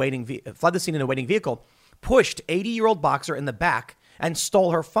scene in a waiting vehicle, pushed 80-year-old Boxer in the back and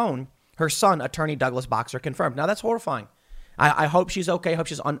stole her phone. Her son, attorney Douglas Boxer, confirmed. Now, that's horrifying. I hope she's okay. I hope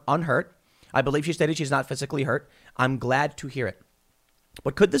she's unhurt. I believe she stated she's not physically hurt. I'm glad to hear it.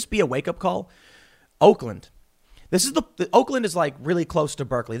 But could this be a wake-up call? Oakland. Oakland is like really close to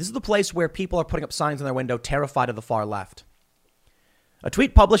Berkeley. This is the place where people are putting up signs in their window, terrified of the far left. A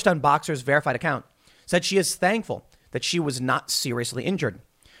tweet published on Boxer's verified account said she is thankful that she was not seriously injured.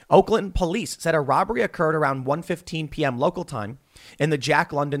 Oakland police said a robbery occurred around 1:15 p.m. local time in the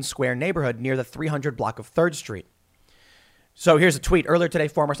Jack London Square neighborhood near the 300 block of 3rd Street. So here's a tweet. Earlier today,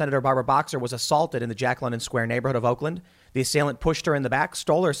 former Senator Barbara Boxer was assaulted in the Jack London Square neighborhood of Oakland. The assailant pushed her in the back,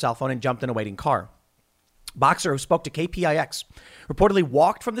 stole her cell phone, and jumped in a waiting car. Boxer, who spoke to KPIX, reportedly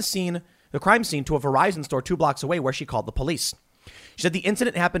walked from the crime scene to a Verizon store 2 blocks away where she called the police. She said the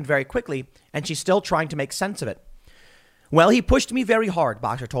incident happened very quickly, and she's still trying to make sense of it. Well, he pushed me very hard,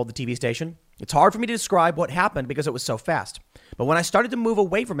 Boxer told the TV station. It's hard for me to describe what happened because it was so fast. But when I started to move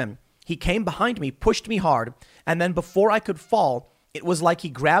away from him, he came behind me, pushed me hard, and then before I could fall, it was like he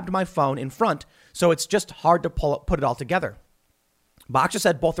grabbed my phone in front, so it's just hard to put it all together. Boxer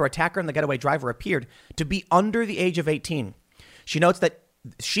said both her attacker and the getaway driver appeared to be under the age of 18. She notes that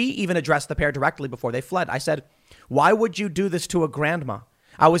she even addressed the pair directly before they fled. I said, "Why would you do this to a grandma?"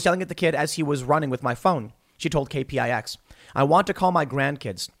 I was yelling at the kid as he was running with my phone. She told KPIX, "I want to call my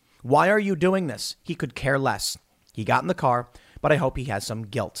grandkids. Why are you doing this?" He could care less. He got in the car, but I hope he has some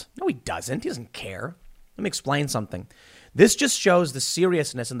guilt. No, he doesn't. He doesn't care. Let me explain something. This just shows the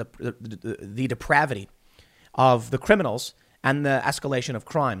seriousness and the depravity of the criminals and the escalation of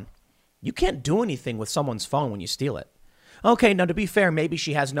crime. You can't do anything with someone's phone when you steal it. Okay, now to be fair, maybe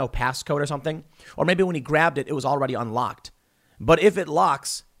she has no passcode or something. Or maybe when he grabbed it, it was already unlocked. But if it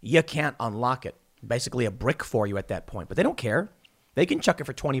locks, you can't unlock it. basically a brick for you at that point, but they don't care. They can chuck it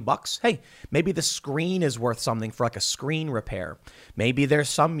for $20. Hey, maybe the screen is worth something for like a screen repair. Maybe there's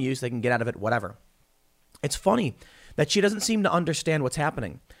some use they can get out of it, whatever. It's funny that she doesn't seem to understand what's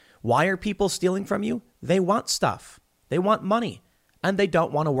happening. Why are people stealing from you? They want stuff. They want money, and they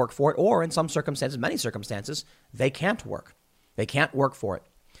don't want to work for it. Or in some circumstances, many circumstances, they can't work. They can't work for it.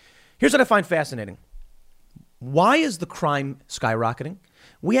 Here's what I find fascinating. Why is the crime skyrocketing?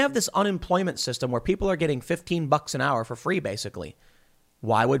 We have this unemployment system where people are getting $15 an hour for free, basically.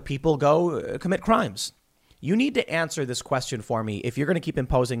 Why would people go commit crimes? You need to answer this question for me if you're going to keep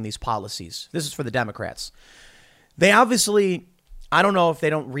imposing these policies. This is for the Democrats. They obviously, I don't know if they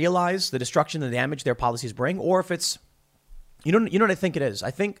don't realize the destruction and the damage their policies bring, or if it's, you know what I think it is?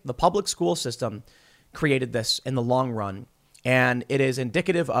 I think the public school system created this in the long run, and it is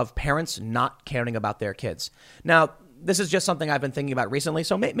indicative of parents not caring about their kids. Now, this is just something I've been thinking about recently,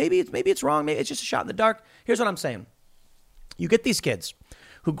 so maybe it's wrong. Maybe it's just a shot in the dark. Here's what I'm saying. You get these kids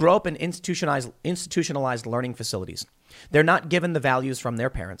who grow up in institutionalized learning facilities. They're not given the values from their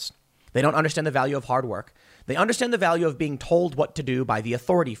parents. They don't understand the value of hard work. They understand the value of being told what to do by the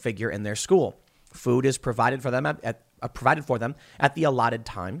authority figure in their school. Food is provided for them at the allotted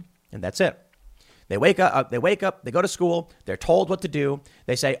time, and that's it. They wake up, they go to school, they're told what to do.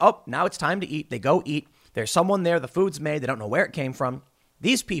 They say, oh, now it's time to eat. They go eat. There's someone there, the food's made, they don't know where it came from.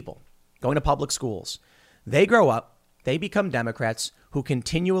 These people going to public schools, they grow up, they become Democrats who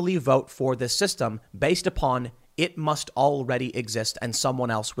continually vote for this system based upon it must already exist and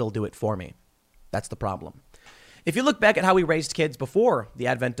someone else will do it for me. That's the problem. If you look back at how we raised kids before the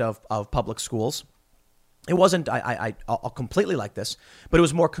advent of public schools, it wasn't I'll completely like this, but it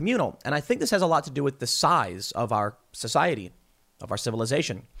was more communal. And I think this has a lot to do with the size of our society, of our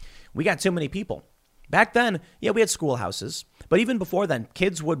civilization. We got too many people. Back then, yeah, we had schoolhouses, but even before then,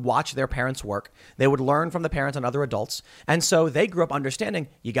 kids would watch their parents work. They would learn from the parents and other adults. And so they grew up understanding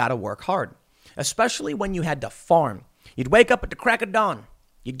you got to work hard, especially when you had to farm. You'd wake up at the crack of dawn.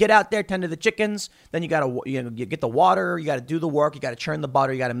 You'd get out there, tend to the chickens. Then you got to you get the water. You got to do the work. You got to churn the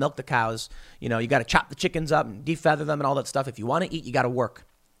butter. You got to milk the cows. You got to chop the chickens up and defeather them and all that stuff. If you want to eat, you got to work.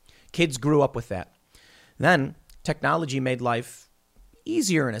 Kids grew up with that. Then technology made life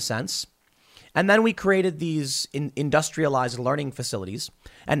easier in a sense. And then we created these industrialized learning facilities.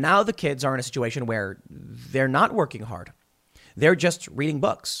 And now the kids are in a situation where they're not working hard. They're just reading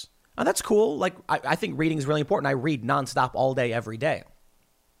books. And that's cool. Like, I think reading is really important. I read nonstop all day, every day.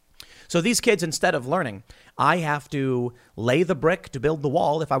 So these kids, instead of learning, I have to lay the brick to build the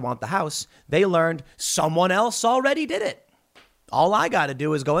wall if I want the house. They learned someone else already did it. All I got to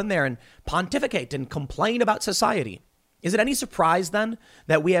do is go in there and pontificate and complain about society. Is it any surprise then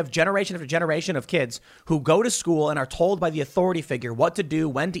that we have generation after generation of kids who go to school and are told by the authority figure what to do,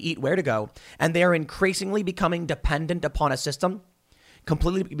 when to eat, where to go, and they are increasingly becoming dependent upon a system,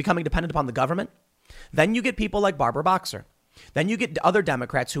 completely becoming dependent upon the government? Then you get people like Barbara Boxer. Then you get other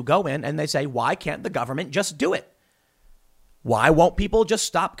Democrats who go in and they say, why can't the government just do it? Why won't people just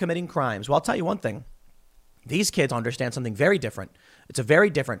stop committing crimes? Well, I'll tell you one thing. These kids understand something very different. It's a very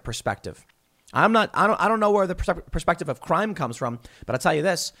different perspective. I don't know where the perspective of crime comes from, but I'll tell you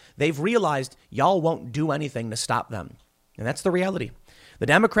this. They've realized y'all won't do anything to stop them. And that's the reality. The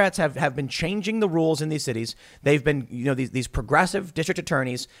Democrats have been changing the rules in these cities. They've been, these progressive district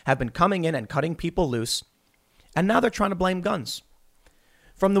attorneys have been coming in and cutting people loose. And now they're trying to blame guns.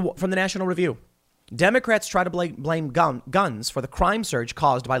 From the National Review, Democrats try to blame guns for the crime surge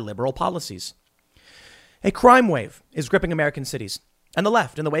caused by liberal policies. A crime wave is gripping American cities. And the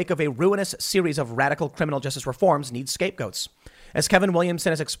left, in the wake of a ruinous series of radical criminal justice reforms, needs scapegoats. As Kevin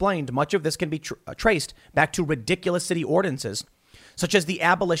Williamson has explained, much of this can be traced back to ridiculous city ordinances, such as the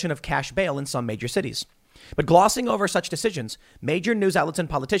abolition of cash bail in some major cities. But glossing over such decisions, major news outlets and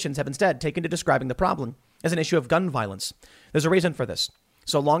politicians have instead taken to describing the problem as an issue of gun violence. There's a reason for this.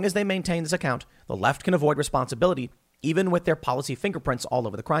 So long as they maintain this account, the left can avoid responsibility, even with their policy fingerprints all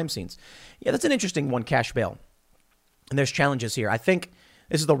over the crime scenes. Yeah, that's an interesting one, cash bail. And there's challenges here. I think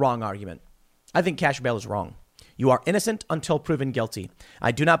this is the wrong argument. I think cash bail is wrong. You are innocent until proven guilty.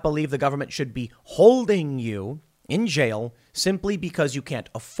 I do not believe the government should be holding you in jail simply because you can't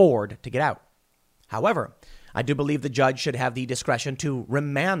afford to get out. However, I do believe the judge should have the discretion to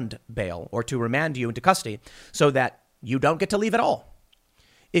remand bail or to remand you into custody so that you don't get to leave at all.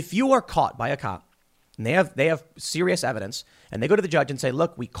 If you are caught by a cop and they have serious evidence and they go to the judge and say,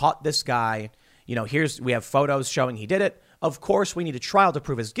 look, we caught this guy. We have photos showing he did it. Of course, we need a trial to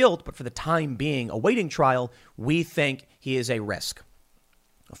prove his guilt. But for the time being, awaiting trial, we think he is a risk,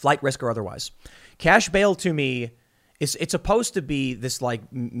 a flight risk or otherwise. Cash bail to me it's supposed to be this like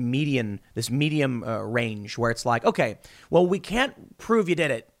medium range where it's like, okay, well, we can't prove you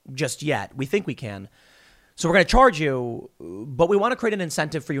did it just yet. We think we can. So we're going to charge you, but we want to create an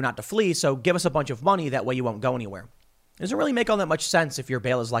incentive for you not to flee. So give us a bunch of money. That way you won't go anywhere. It doesn't really make all that much sense if your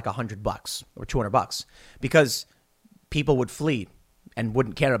bail is like $100 or $200 because people would flee and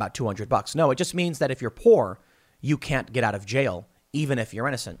wouldn't care about $200. No, it just means that if you're poor, you can't get out of jail, even if you're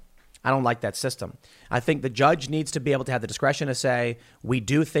innocent. I don't like that system. I think the judge needs to be able to have the discretion to say, we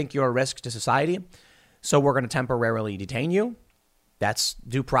do think you're a risk to society, so we're going to temporarily detain you. That's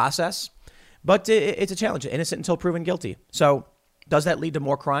due process. But it's a challenge, innocent until proven guilty. So does that lead to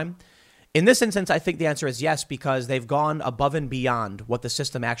more crime? In this instance, I think the answer is yes, because they've gone above and beyond what the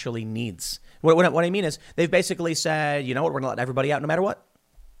system actually needs. What I mean is they've basically said, you know what, we're going to let everybody out no matter what,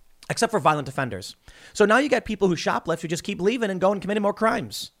 except for violent offenders. So now you got people who shoplift who just keep leaving and go and committing more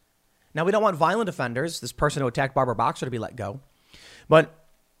crimes. Now, we don't want violent offenders, this person who attacked Barbara Boxer, to be let go. But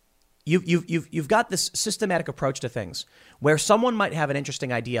you've got this systematic approach to things where someone might have an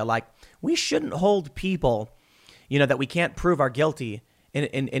interesting idea, like we shouldn't hold people, that we can't prove are guilty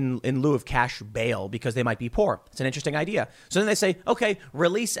in lieu of cash bail because they might be poor. It's an interesting idea. So then they say, okay,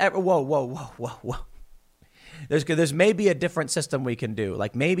 release. Whoa. There's maybe a different system we can do,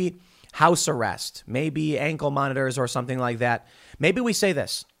 like maybe house arrest, maybe ankle monitors or something like that. Maybe we say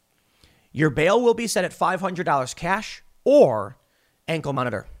this. Your bail will be set at $500 cash or ankle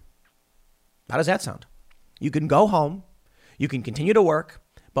monitor. How does that sound? You can go home. You can continue to work,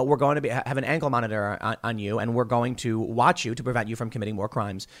 but we're going to have an ankle monitor on you, and we're going to watch you to prevent you from committing more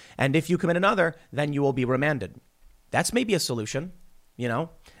crimes. And if you commit another, then you will be remanded. That's maybe a solution. I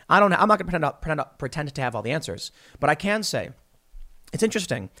don't know. I'm not going to pretend to have all the answers, but I can say it's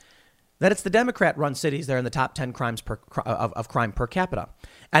interesting that it's the Democrat-run cities that are in the top 10 crimes of crime per capita.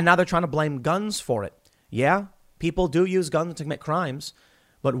 And now they're trying to blame guns for it. Yeah, people do use guns to commit crimes,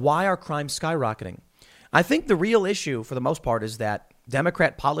 but why are crimes skyrocketing? I think the real issue for the most part is that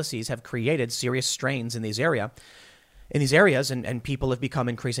Democrat policies have created serious strains in these areas, and people have become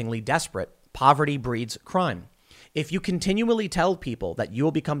increasingly desperate. Poverty breeds crime. If you continually tell people that you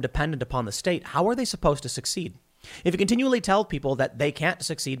will become dependent upon the state, how are they supposed to succeed? If you continually tell people that they can't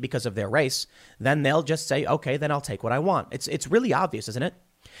succeed because of their race, then they'll just say, okay, then I'll take what I want. It's really obvious, isn't it?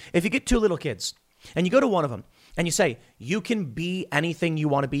 If you get two little kids and you go to one of them and you say, you can be anything you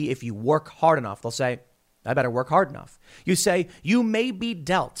want to be if you work hard enough, they'll say, I better work hard enough. You say, you may be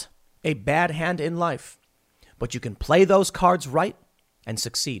dealt a bad hand in life, but you can play those cards right and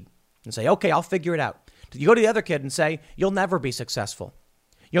succeed. And say, okay, I'll figure it out. You go to the other kid and say, you'll never be successful.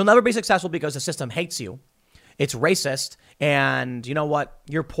 You'll never be successful because the system hates you. It's racist, and you know what?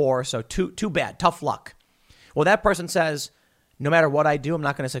 You're poor, so too bad. Tough luck. Well, that person says, no matter what I do, I'm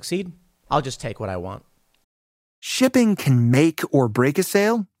not going to succeed. I'll just take what I want. Shipping can make or break a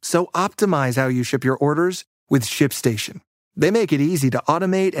sale, so optimize how you ship your orders with ShipStation. They make it easy to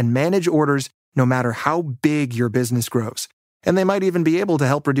automate and manage orders no matter how big your business grows. And they might even be able to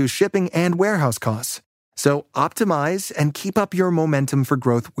help reduce shipping and warehouse costs. So optimize and keep up your momentum for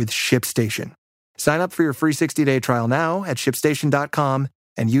growth with ShipStation. Sign up for your free 60-day trial now at ShipStation.com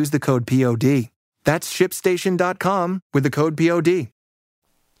and use the code POD. That's ShipStation.com with the code POD.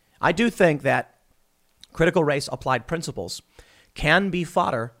 I do think that critical race applied principles can be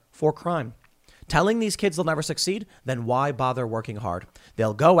fodder for crime. Telling these kids they'll never succeed, then why bother working hard?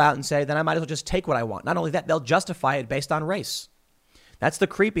 They'll go out and say, then I might as well just take what I want. Not only that, they'll justify it based on race. That's the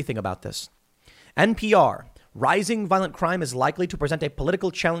creepy thing about this. NPR. Rising violent crime is likely to present a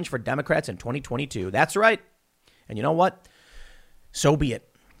political challenge for Democrats in 2022. That's right. And you know what? So be it.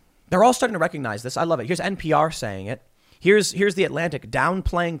 They're all starting to recognize this. I love it. Here's NPR saying it. Here's The Atlantic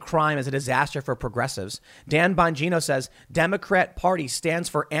downplaying crime as a disaster for progressives. Dan Bongino says Democrat Party stands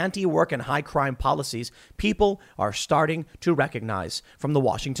for anti-work and high crime policies people are starting to recognize. From the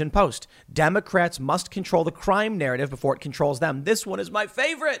Washington Post, Democrats must control the crime narrative before it controls them. This one is my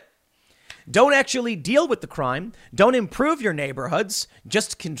favorite. Don't actually deal with the crime. Don't improve your neighborhoods.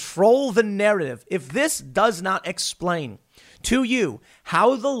 Just control the narrative. If this does not explain to you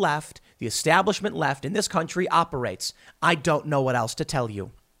how the left, the establishment left in this country operates, I don't know what else to tell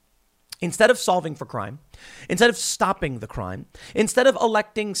you. Instead of solving for crime, instead of stopping the crime, instead of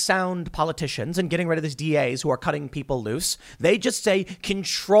electing sound politicians and getting rid of these DAs who are cutting people loose, they just say,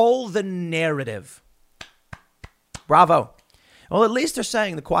 control the narrative. Bravo. Well, at least they're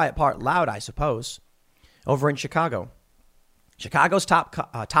saying the quiet part loud, I suppose. Over in Chicago, Chicago's top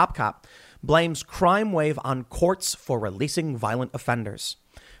cop blames crime wave on courts for releasing violent offenders.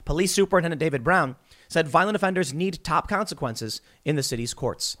 Police Superintendent David Brown said violent offenders need top consequences in the city's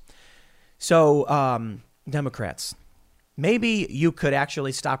courts. So, Democrats, maybe you could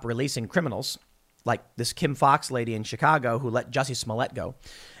actually stop releasing criminals like this Kim Fox lady in Chicago who let Jussie Smollett go.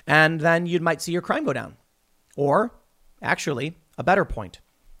 And then you might see your crime go down. Or actually, a better point.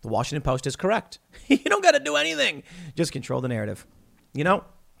 The Washington Post is correct. You don't got to do anything. Just control the narrative. You know,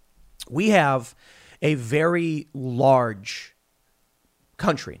 we have a very large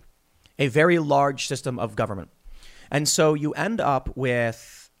country, a very large system of government. And so you end up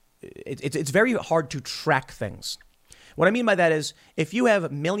with, it's very hard to track things. What I mean by that is if you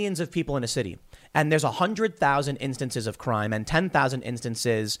have millions of people in a city and there's 100,000 instances of crime and 10,000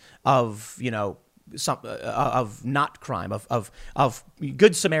 instances of, you know, of not crime, of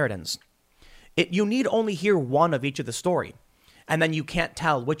good Samaritans, you need only hear one of each of the story. And then you can't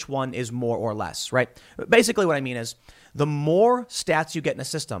tell which one is more or less, right? Basically, what I mean is the more stats you get in a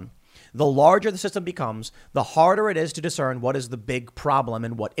system, the larger the system becomes, the harder it is to discern what is the big problem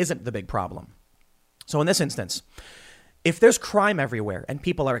and what isn't the big problem. So in this instance, if there's crime everywhere and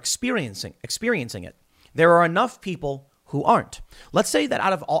people are experiencing it, there are enough people who aren't. Let's say that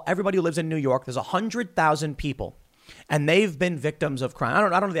out of everybody who lives in New York, there's 100,000 people and they've been victims of crime.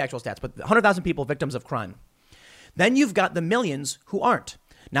 I don't know the actual stats, but 100,000 people victims of crime. Then you've got the millions who aren't.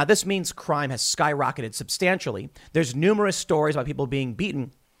 Now, this means crime has skyrocketed substantially. There's numerous stories about people being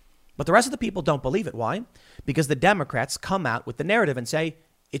beaten, but the rest of the people don't believe it. Why? Because the Democrats come out with the narrative and say,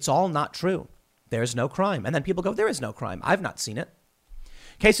 it's all not true. There's no crime. And then people go, there is no crime. I've not seen it.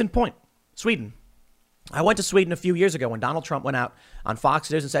 Case in point, Sweden. I went to Sweden a few years ago when Donald Trump went out on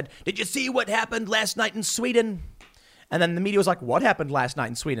Fox News and said, did you see what happened last night in Sweden? And then the media was like, what happened last night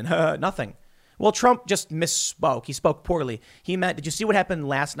in Sweden? Nothing. Well, Trump just misspoke. He spoke poorly. He meant, did you see what happened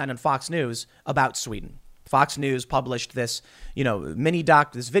last night on Fox News about Sweden? Fox News published this, mini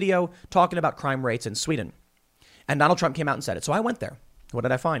doc, this video talking about crime rates in Sweden. And Donald Trump came out and said it. So I went there. What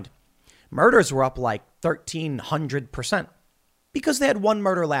did I find? Murders were up like 1,300% because they had one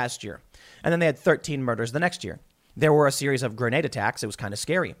murder last year. And then they had 13 murders the next year. There were a series of grenade attacks. It was kind of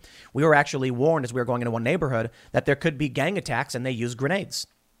scary. We were actually warned as we were going into one neighborhood that there could be gang attacks and they used grenades.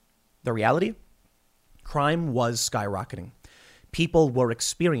 The reality? Crime was skyrocketing. People were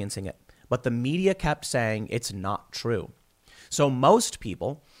experiencing it, but the media kept saying it's not true. So most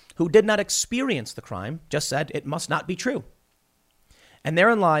people who did not experience the crime just said it must not be true. And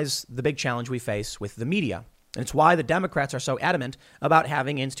therein lies the big challenge we face with the media. And it's why the Democrats are so adamant about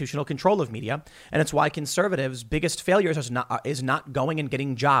having institutional control of media. And it's why conservatives' biggest failures is not going and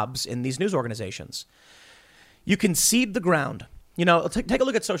getting jobs in these news organizations. You can seed the ground. Take a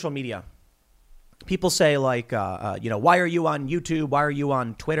look at social media. People say like, why are you on YouTube? Why are you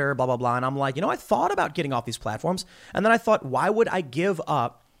on Twitter? Blah, blah, blah. And I'm like, I thought about getting off these platforms. And then I thought, why would I give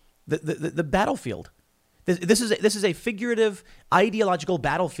up the battlefield? This is a figurative ideological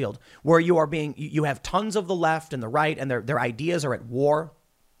battlefield where you have tons of the left and the right and their ideas are at war.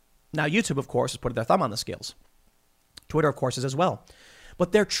 Now, YouTube, of course, is putting their thumb on the scales. Twitter, of course, is as well.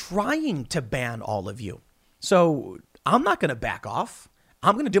 But they're trying to ban all of you. So I'm not going to back off.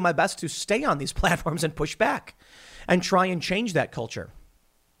 I'm going to do my best to stay on these platforms and push back and try and change that culture.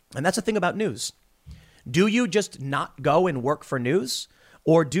 And that's the thing about news. Do you just not go and work for news?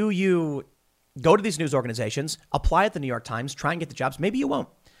 Or do you go to these news organizations, apply at the New York Times, try and get the jobs? Maybe you won't,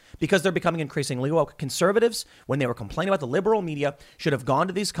 because they're becoming increasingly woke. Conservatives, when they were complaining about the liberal media, should have gone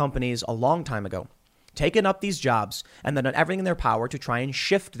to these companies a long time ago, taken up these jobs, and then done everything in their power to try and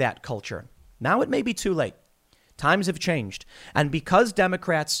shift that culture. Now it may be too late. Times have changed. And because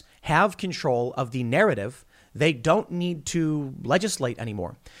Democrats have control of the narrative, they don't need to legislate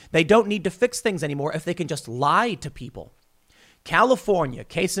anymore. They don't need to fix things anymore if they can just lie to people. California,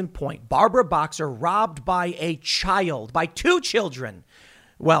 case in point, Barbara Boxer robbed by a child, by two children.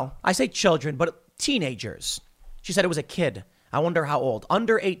 Well, I say children, but teenagers. She said it was a kid. I wonder how old.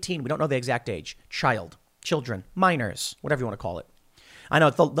 Under 18. We don't know the exact age. Child, children, minors, whatever you want to call it. I know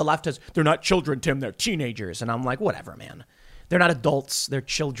the left has, they're not children, Tim, they're teenagers. And I'm like, whatever, man. They're not adults. They're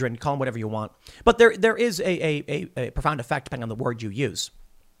children. Call them whatever you want. But there is a profound effect depending on the word you use.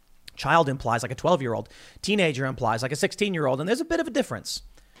 Child implies like a 12-year-old. Teenager implies like a 16-year-old. And there's a bit of a difference.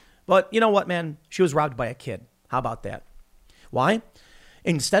 But you know what, man? She was robbed by a kid. How about that? Why?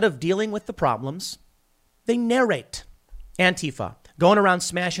 Instead of dealing with the problems, they narrate. Antifa, going around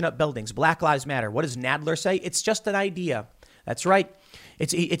smashing up buildings. Black Lives Matter. What does Nadler say? It's just an idea. That's right.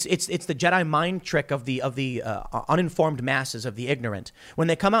 It's the Jedi mind trick of the uninformed masses, of the ignorant. When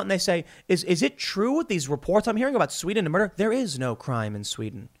they come out and they say, is it true with these reports I'm hearing about Sweden and murder? There is no crime in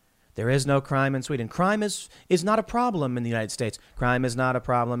Sweden. There is no crime in Sweden. Crime is not a problem in the United States. Crime is not a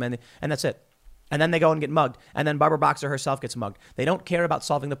problem. And that's it. And then they go and get mugged. And then Barbara Boxer herself gets mugged. They don't care about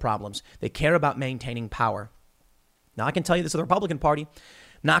solving the problems. They care about maintaining power. Now, I can tell you this is the Republican Party.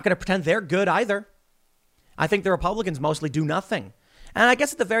 Not going to pretend they're good either. I think the Republicans mostly do nothing. And I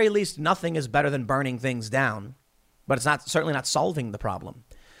guess at the very least, nothing is better than burning things down. But it's certainly not solving the problem.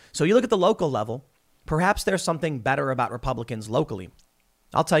 So you look at the local level, perhaps there's something better about Republicans locally.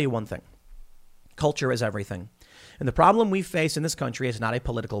 I'll tell you one thing. Culture is everything. And the problem we face in this country is not a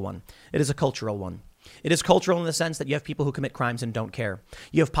political one. It is a cultural one. It is cultural in the sense that you have people who commit crimes and don't care.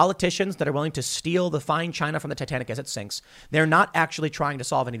 You have politicians that are willing to steal the fine china from the Titanic as it sinks. They're not actually trying to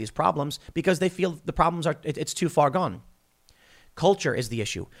solve any of these problems because they feel the problems it's too far gone. Culture is the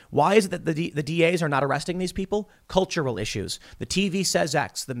issue. Why is it that the DAs are not arresting these people? Cultural issues. The TV says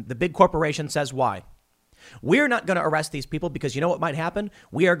X. The big corporation says Y. We're not going to arrest these people because you know what might happen?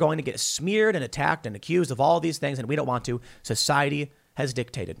 We are going to get smeared and attacked and accused of all these things, and we don't want to. Society has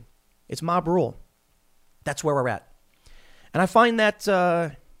dictated. It's mob rule. That's where we're at. And I find that,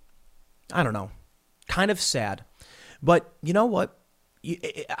 I don't know, kind of sad. But you know what?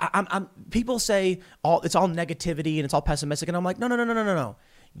 People say it's all negativity and it's all pessimistic. And I'm like, no.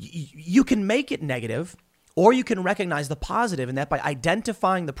 You can make it negative, or you can recognize the positive in that by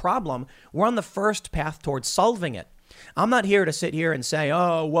identifying the problem, we're on the first path towards solving it. I'm not here to sit here and say,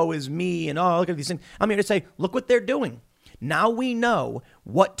 oh, woe is me, and oh, look at these things. I'm here to say, look what they're doing. Now we know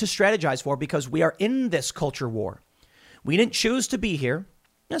what to strategize for because we are in this culture war. We didn't choose to be here.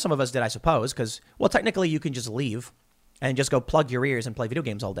 Some of us did, I suppose, because, well, technically you can just leave and just go plug your ears and play video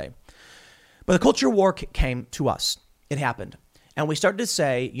games all day. But the culture war came to us. It happened. And we started to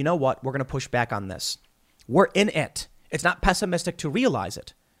say, you know what? We're going to push back on this. We're in it. It's not pessimistic to realize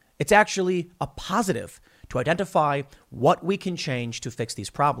it. It's actually a positive to identify what we can change to fix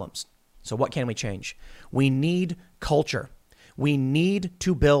these problems. So what can we change? We need culture. We need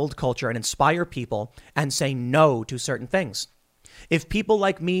to build culture and inspire people and say no to certain things. If people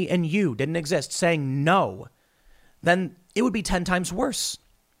like me and you didn't exist saying no, then it would be 10 times worse.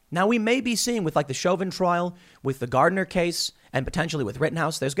 Now, we may be seeing with like the Chauvin trial, with the Gardner case, and potentially with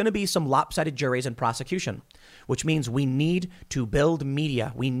Rittenhouse, there's going to be some lopsided juries and prosecution, which means we need to build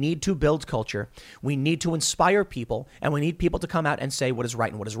media. We need to build culture. We need to inspire people, and we need people to come out and say what is right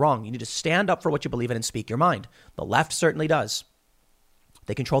and what is wrong. You need to stand up for what you believe in and speak your mind. The left certainly does.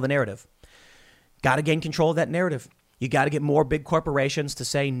 They control the narrative. Got to gain control of that narrative. You got to get more big corporations to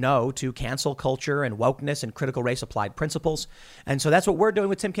say no to cancel culture and wokeness and critical race applied principles. And so that's what we're doing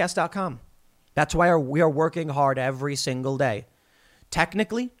with timcast.com. That's why we are working hard every single day.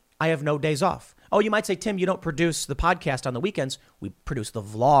 Technically, I have no days off. Oh, you might say, Tim, you don't produce the podcast on the weekends. We produce the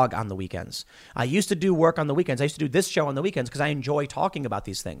vlog on the weekends. I used to do work on the weekends. I used to do this show on the weekends because I enjoy talking about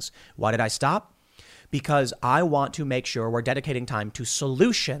these things. Why did I stop? Because I want to make sure we're dedicating time to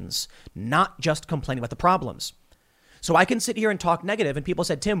solutions, not just complaining about the problems. So I can sit here and talk negative, and people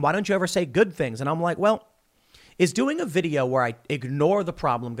said, Tim, why don't you ever say good things? And I'm like, well, is doing a video where I ignore the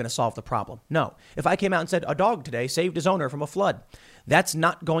problem going to solve the problem? No. If I came out and said a dog today saved his owner from a flood, that's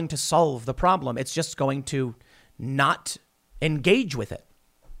not going to solve the problem. It's just going to not engage with it.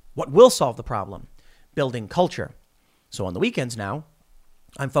 What will solve the problem? Building culture. So on the weekends now,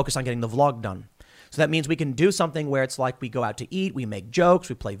 I'm focused on getting the vlog done. So that means we can do something where it's like we go out to eat, we make jokes,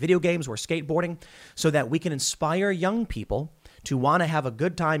 we play video games, we're skateboarding, so that we can inspire young people to want to have a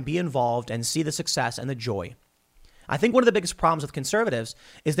good time, be involved, and see the success and the joy. I think one of the biggest problems with conservatives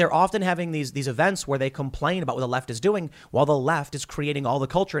is they're often having these events where they complain about what the left is doing while the left is creating all the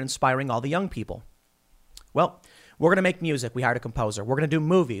culture and inspiring all the young people. Well, we're going to make music. We hired a composer. We're going to do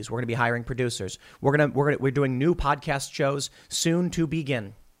movies. We're going to be hiring producers. We're doing new podcast shows soon to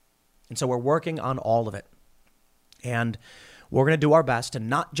begin. And so we're working on all of it. And we're going to do our best to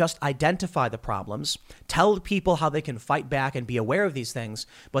not just identify the problems, tell people how they can fight back and be aware of these things,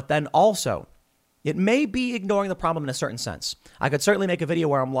 but then also, it may be ignoring the problem in a certain sense. I could certainly make a video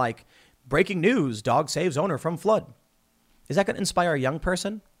where I'm like, breaking news, dog saves owner from flood. Is that going to inspire a young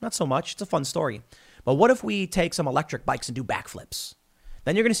person? Not so much. It's a fun story. But what if we take some electric bikes and do backflips?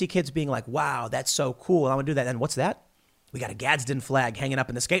 Then you're going to see kids being like, wow, that's so cool. I want to do that. And what's that? We got a Gadsden flag hanging up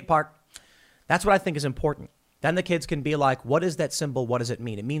in the skate park. That's what I think is important. Then the kids can be like, what is that symbol? What does it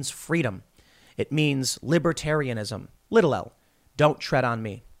mean? It means freedom. It means libertarianism. Little L. Don't tread on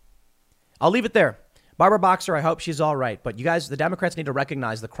me. I'll leave it there. Barbara Boxer, I hope she's all right. But you guys, the Democrats need to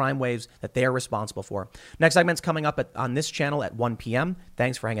recognize the crime waves that they are responsible for. Next segment's coming up on this channel at 1 p.m.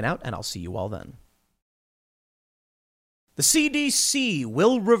 Thanks for hanging out, and I'll see you all then. The CDC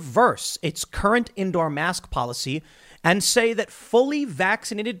will reverse its current indoor mask policy and say that fully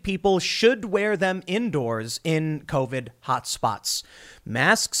vaccinated people should wear them indoors in COVID hotspots.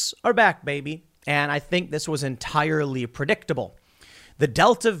 Masks are back, baby, and I think this was entirely predictable. The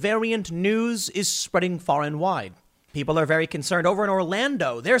Delta variant news is spreading far and wide. People are very concerned. Over in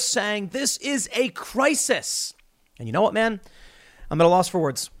Orlando, they're saying this is a crisis. And you know what, man? I'm at a loss for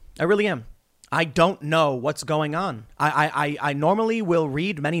words. I really am. I don't know what's going on. I normally will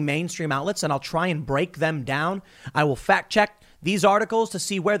read many mainstream outlets and I'll try and break them down. I will fact check these articles to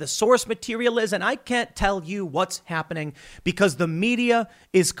see where the source material is. And I can't tell you what's happening because the media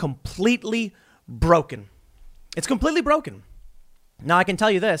is completely broken. It's completely broken. Now, I can tell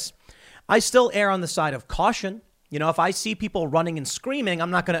you this. I still err on the side of caution. You know, if I see people running and screaming,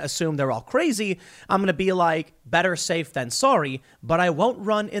 I'm not going to assume they're all crazy. I'm going to be like, better safe than sorry, but I won't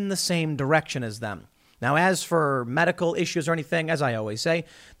run in the same direction as them. Now, as for medical issues or anything, as I always say,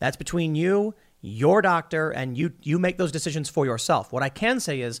 that's between you, your doctor, and you make those decisions for yourself. What I can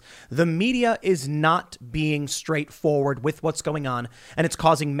say is the media is not being straightforward with what's going on, and it's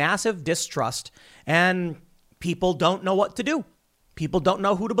causing massive distrust, and people don't know what to do. People don't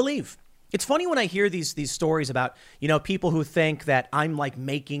know who to believe. It's funny when I hear these stories about, you know, people who think that I'm like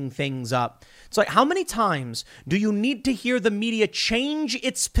making things up. It's like, how many times do you need to hear the media change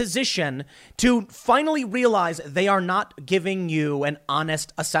its position to finally realize they are not giving you an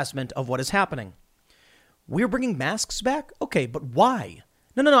honest assessment of what is happening? We're bringing masks back? Okay, but why?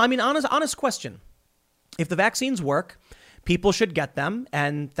 No. I mean, honest question. If the vaccines work, people should get them.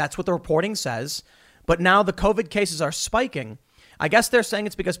 And that's what the reporting says. But now the COVID cases are spiking. I guess they're saying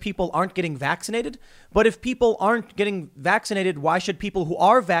it's because people aren't getting vaccinated. But if people aren't getting vaccinated, why should people who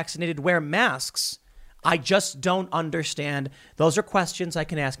are vaccinated wear masks? I just don't understand. Those are questions I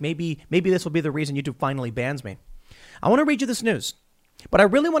can ask. Maybe this will be the reason YouTube finally bans me. I want to read you this news, but I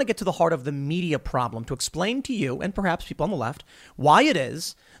really want to get to the heart of the media problem to explain to you and perhaps people on the left why it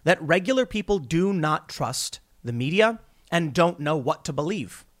is that regular people do not trust the media and don't know what to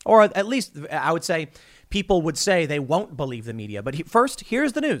believe. Or at least I would say people would say they won't believe the media. But first,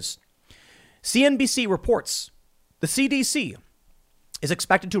 here's the news. CNBC reports the CDC is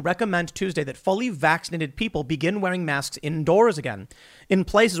expected to recommend Tuesday that fully vaccinated people begin wearing masks indoors again in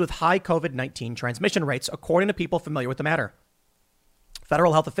places with high COVID-19 transmission rates, according to people familiar with the matter.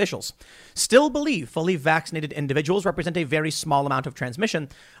 Federal health officials still believe fully vaccinated individuals represent a very small amount of transmission,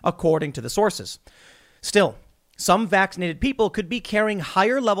 according to the sources. Still, some vaccinated people could be carrying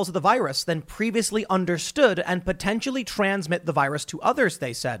higher levels of the virus than previously understood and potentially transmit the virus to others,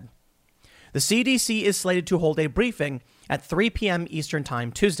 they said. The CDC is slated to hold a briefing at 3 p.m. Eastern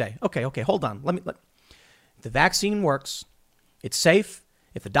time Tuesday. Okay, hold on. The vaccine works. It's safe.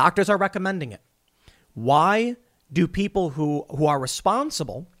 If the doctors are recommending it, why do people who are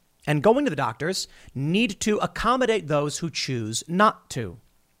responsible and going to the doctors need to accommodate those who choose not to?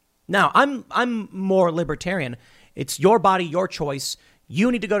 Now, I'm more libertarian. It's your body, your choice.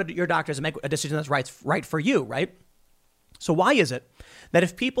 You need to go to your doctors and make a decision that's right for you, right? So why is it that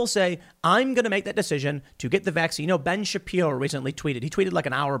if people say, I'm going to make that decision to get the vaccine, you know, Ben Shapiro recently tweeted. He tweeted like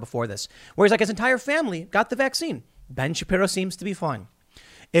an hour before this, where he's like, his entire family got the vaccine. Ben Shapiro seems to be fine.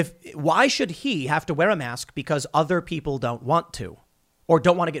 Why should he have to wear a mask because other people don't want to or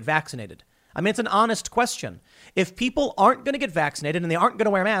don't want to get vaccinated? I mean, it's an honest question. If people aren't going to get vaccinated and they aren't going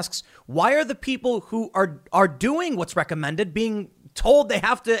to wear masks, why are the people who are doing what's recommended being told they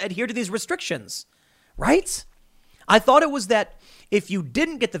have to adhere to these restrictions? Right? I thought it was that if you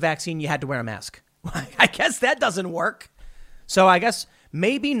didn't get the vaccine, you had to wear a mask. I guess that doesn't work. So I guess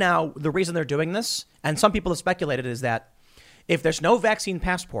maybe now the reason they're doing this, and some people have speculated, is that if there's no vaccine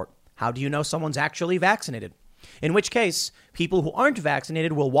passport, how do you know someone's actually vaccinated? In which case, people who aren't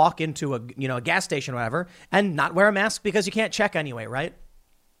vaccinated will walk into a gas station or whatever and not wear a mask because you can't check anyway, right?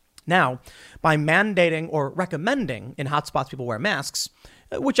 Now, by mandating or recommending in hotspots people wear masks,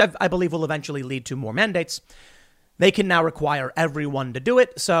 which I believe will eventually lead to more mandates, they can now require everyone to do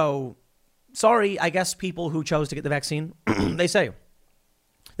it. So, sorry, I guess people who chose to get the vaccine, they say.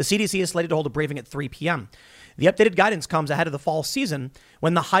 The CDC is slated to hold a briefing at 3 p.m. The updated guidance comes ahead of the fall season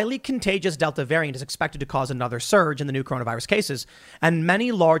when the highly contagious Delta variant is expected to cause another surge in the new coronavirus cases, and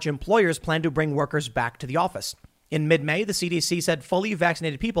many large employers plan to bring workers back to the office. In mid-May, the CDC said fully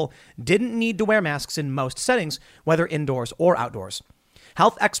vaccinated people didn't need to wear masks in most settings, whether indoors or outdoors.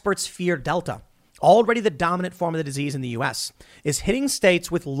 Health experts fear Delta, already the dominant form of the disease in the U.S., is hitting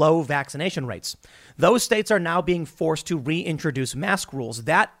states with low vaccination rates. Those states are now being forced to reintroduce mask rules.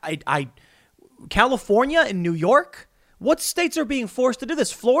 California and New York? What states are being forced to do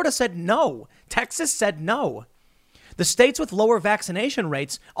this? Florida said no. Texas said no. The states with lower vaccination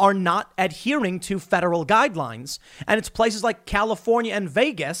rates are not adhering to federal guidelines. And it's places like California and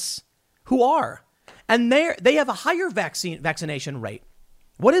Vegas who are. And they have a higher vaccination rate.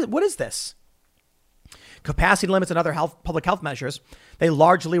 What is this? Capacity limits and other public health measures, they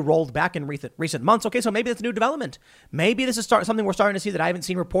largely rolled back in recent months. Okay, so maybe that's a new development. Maybe this is something we're starting to see that I haven't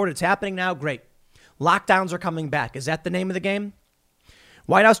seen reported. It's happening now. Great. Lockdowns are coming back. Is that the name of the game?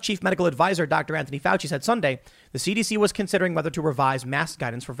 White House Chief Medical Advisor Dr. Anthony Fauci said Sunday the CDC was considering whether to revise mask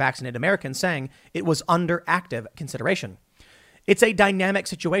guidance for vaccinated Americans, saying it was under active consideration. It's a dynamic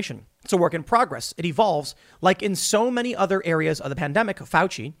situation. It's a work in progress. It evolves like in so many other areas of the pandemic.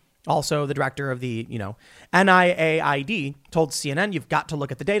 Fauci, also the director of the, NIAID, told CNN, you've got to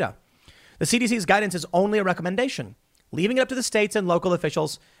look at the data. The CDC's guidance is only a recommendation, leaving it up to the states and local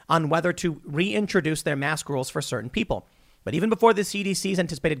officials on whether to reintroduce their mask rules for certain people. But even before the CDC's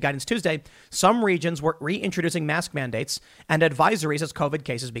anticipated guidance Tuesday, some regions were reintroducing mask mandates and advisories as COVID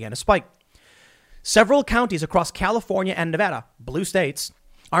cases began to spike. Several counties across California and Nevada, blue states,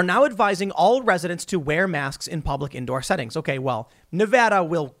 are now advising all residents to wear masks in public indoor settings. Okay, well, Nevada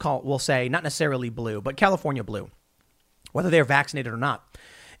will say not necessarily blue, but California blue, whether they're vaccinated or not.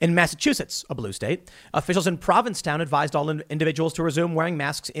 In Massachusetts, a blue state, officials in Provincetown advised all individuals to resume wearing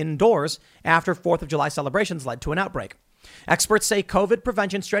masks indoors after 4th of July celebrations led to an outbreak. Experts say COVID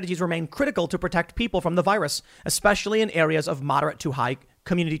prevention strategies remain critical to protect people from the virus, especially in areas of moderate to high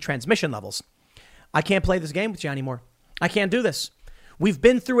community transmission levels. I can't play this game with you anymore. I can't do this. We've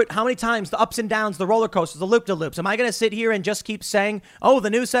been through it how many times? The ups and downs, the roller coasters, the loop-de-loops. Am I going to sit here and just keep saying, oh, the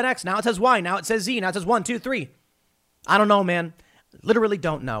news said X, now it says Y, now it says Z, now it says 1, 2, 3. I don't know, man. Literally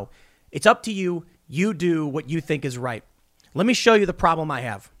don't know. It's up to you. You do what you think is right. Let me show you the problem I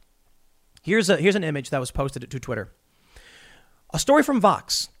have. Here's an image that was posted to Twitter. A story from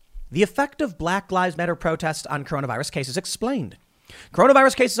Vox. The effect of Black Lives Matter protests on coronavirus cases explained.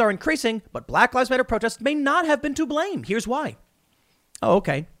 Coronavirus cases are increasing, but Black Lives Matter protests may not have been to blame. Here's why. Oh,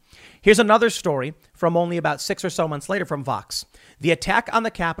 okay. Here's another story from only about 6 or so months later from Vox. The attack on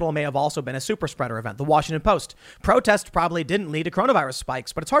the Capitol may have also been a super spreader event. The Washington Post. Protests probably didn't lead to coronavirus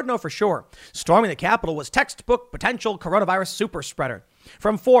spikes, but it's hard to know for sure. Storming the Capitol was textbook potential coronavirus super spreader.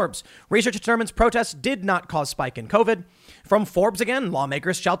 From Forbes, research determines protests did not cause spike in COVID. From Forbes again,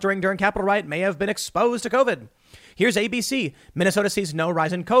 lawmakers sheltering during Capitol riot may have been exposed to COVID. Here's ABC. Minnesota sees no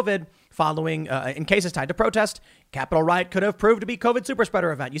rise in COVID following in cases tied to protest. Capitol riot could have proved to be COVID super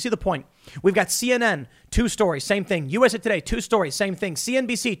spreader event. You see the point. We've got CNN, 2 stories, same thing. USA Today, 2 stories, same thing.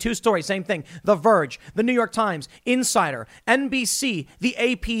 CNBC, 2 stories, same thing. The Verge, the New York Times, Insider, NBC, the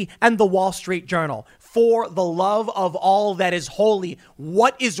AP, and the Wall Street Journal. For the love of all that is holy,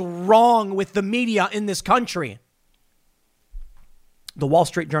 what is wrong with the media in this country? The Wall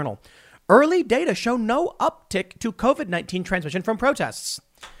Street Journal. Early data show no uptick to COVID-19 transmission from protests.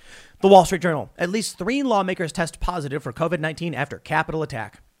 The Wall Street Journal. At least 3 lawmakers test positive for COVID-19 after Capitol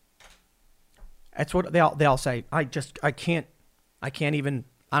attack. That's what they all say. I don't even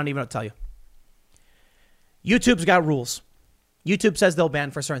know what to tell you. YouTube's got rules. YouTube says they'll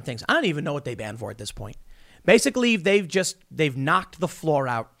ban for certain things. I don't even know what they ban for at this point. Basically, they've knocked the floor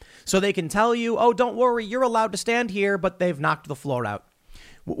out. So they can tell you, oh, don't worry, you're allowed to stand here, but they've knocked the floor out.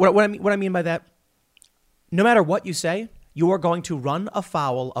 What I mean by that, no matter what you say, you are going to run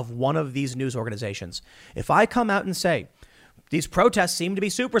afoul of one of these news organizations. If I come out and say, these protests seem to be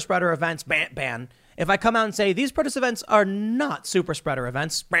super spreader events, ban. If I come out and say, these protest events are not super spreader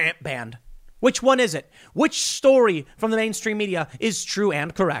events, banned. Which one is it? Which story from the mainstream media is true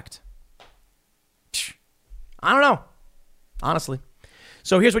and correct? I don't know, honestly.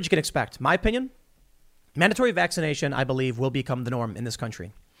 So here's what you can expect. My opinion, mandatory vaccination, I believe, will become the norm in this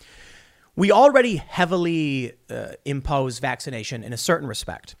country. We already heavily impose vaccination in a certain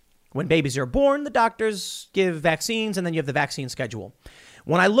respect. When babies are born, the doctors give vaccines, and then you have the vaccine schedule.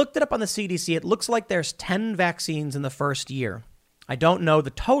 When I looked it up on the CDC, it looks like there's 10 vaccines in the first year. I don't know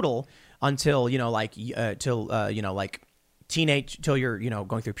the total until, teenage, till you're,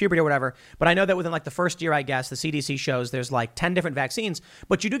 going through puberty or whatever. But I know that within like the first year, I guess, the CDC shows there's like 10 different vaccines,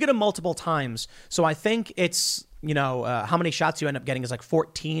 but you do get them multiple times. So I think it's, how many shots you end up getting is like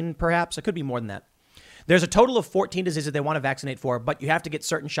 14, perhaps. It could be more than that. There's a total of 14 diseases they want to vaccinate for, but you have to get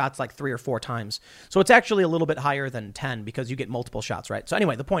certain shots like 3 or 4 times. So it's actually a little bit higher than 10 because you get multiple shots, right? So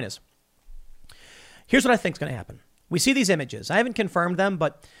anyway, the point is, here's what I think is going to happen. We see these images. I haven't confirmed them,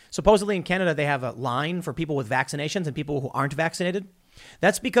 but supposedly in Canada, they have a line for people with vaccinations and people who aren't vaccinated.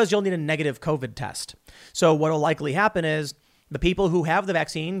 That's because you'll need a negative COVID test. So what will likely happen is the people who have the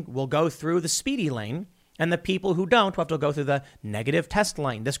vaccine will go through the speedy lane, and the people who don't will have to go through the negative test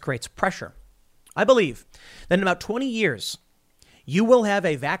lane. This creates pressure. I believe that in about 20 years, you will have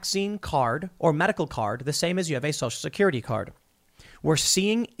a vaccine card or medical card the same as you have a Social Security card. We're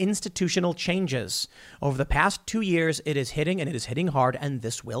seeing institutional changes. Over the past 2 years, it is hitting, and it is hitting hard, and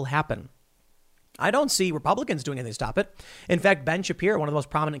this will happen. I don't see Republicans doing anything to stop it. In fact, Ben Shapiro, one of the most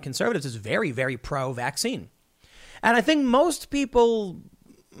prominent conservatives, is very, very pro-vaccine. And I think most people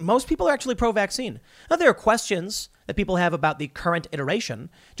are actually pro-vaccine. Now, there are questions that people have about the current iteration.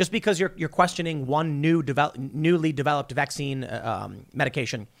 Just because you're questioning one newly developed vaccine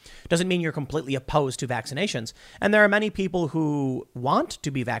medication doesn't mean you're completely opposed to vaccinations. And there are many people who want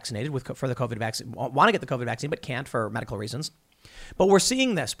to be vaccinated for the COVID vaccine, want to get the COVID vaccine, but can't for medical reasons. But we're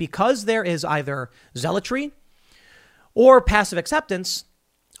seeing this because there is either zealotry or passive acceptance.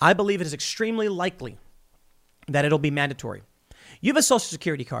 I believe it is extremely likely that it'll be mandatory. You have a Social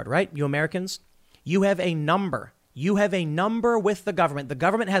Security card, right? You Americans, you have a number. You have a number with the government. The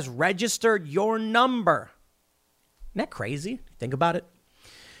government has registered your number. Isn't that crazy? Think about it.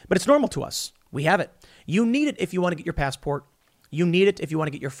 But it's normal to us. We have it. You need it if you want to get your passport. You need it if you want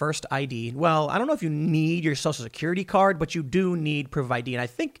to get your first ID. Well, I don't know if you need your Social Security card, but you do need proof of ID. And I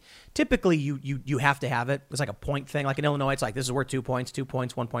think typically you have to have it. It's like a point thing. Like in Illinois, it's like this is worth 2 points,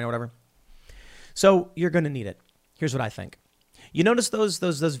 1 point, or whatever. So you're going to need it. Here's what I think. You notice those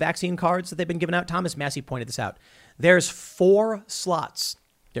vaccine cards that they've been giving out? Thomas Massey pointed this out. There's 4 slots.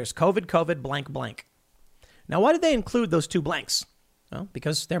 There's COVID, blank, blank. Now, why did they include those 2 blanks? Well,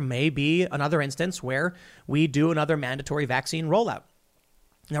 because there may be another instance where we do another mandatory vaccine rollout.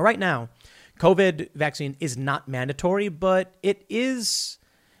 Now, right now, COVID vaccine is not mandatory, but there is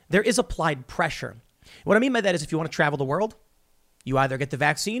applied pressure. What I mean by that is if you want to travel the world, you either get the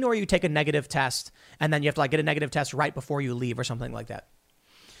vaccine or you take a negative test, and then you have to get a negative test right before you leave or something like that.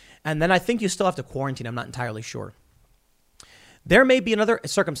 And then I think you still have to quarantine. I'm not entirely sure. There may be another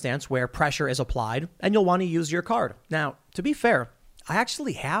circumstance where pressure is applied and you'll want to use your card. Now, to be fair, I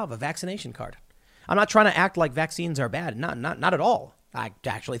actually have a vaccination card. I'm not trying to act like vaccines are bad. Not at all. I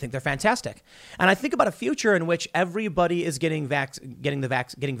actually think they're fantastic. And I think about a future in which everybody is getting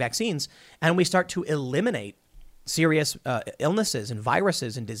vaccines and we start to eliminate serious illnesses and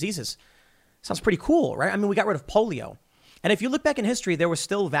viruses and diseases. Sounds pretty cool, right? I mean, we got rid of polio. And if you look back in history, there were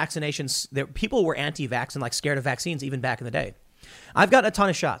still vaccinations. People were anti-vax and scared of vaccines even back in the day. I've gotten a ton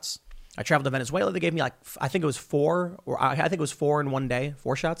of shots. I traveled to Venezuela. They gave me I think it was 4 in one day,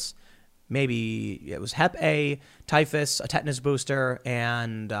 4 shots. Maybe it was Hep A, typhus, a tetanus booster,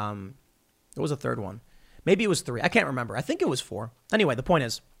 and what was the third one? Maybe it was 3. I can't remember. I think it was 4. Anyway, the point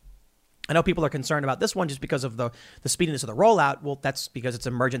is, I know people are concerned about this one just because of the speediness of the rollout. Well, that's because it's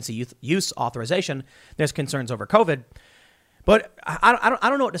emergency use authorization. There's concerns over COVID. But I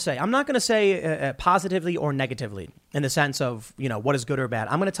don't know what to say. I'm not going to say positively or negatively in the sense of, what is good or bad.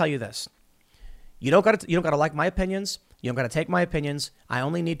 I'm going to tell you this. You don't got to like my opinions. You don't got to take my opinions. I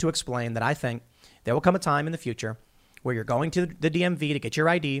only need to explain that I think there will come a time in the future where you're going to the DMV to get your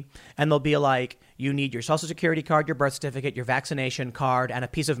ID, and they'll be like, you need your Social Security card, your birth certificate, your vaccination card, and a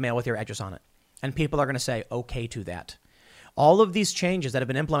piece of mail with your address on it. And people are going to say, okay to that. All of these changes that have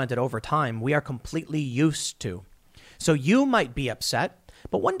been implemented over time, we are completely used to. So you might be upset,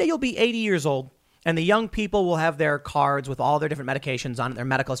 but one day you'll be 80 years old, and the young people will have their cards with all their different medications on it, their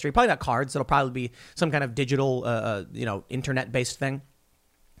medical history. Probably not cards. It'll probably be some kind of digital, internet-based thing.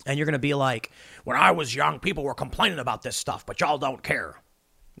 And you're going to be like, when I was young, people were complaining about this stuff, but y'all don't care.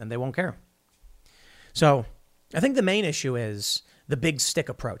 And they won't care. So I think the main issue is the big stick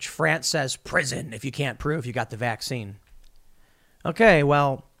approach. France says prison if you can't prove you got the vaccine. Okay,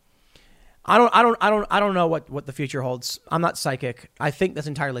 well, I don't know what the future holds. I'm not psychic. I think that's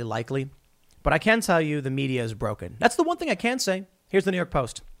entirely likely. But I can tell you the media is broken. That's the one thing I can say. Here's the New York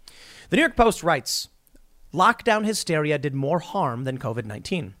Post. The New York Post writes, lockdown hysteria did more harm than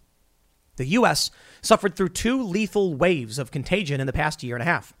COVID-19. The U.S. suffered through 2 lethal waves of contagion in the past year and a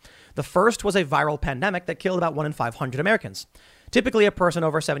half. The first was a viral pandemic that killed about 1 in 500 Americans, typically a person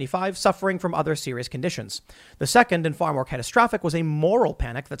over 75 suffering from other serious conditions. The second, and far more catastrophic, was a moral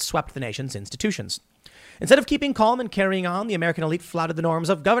panic that swept the nation's institutions. Instead of keeping calm and carrying on, the American elite flouted the norms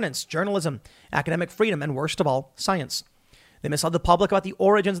of governance, journalism, academic freedom, and worst of all, science. They misled the public about the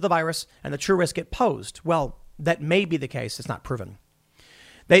origins of the virus and the true risk it posed. Well, that may be the case. It's not proven.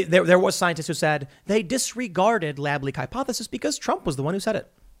 There was scientists who said they disregarded lab leak hypothesis because Trump was the one who said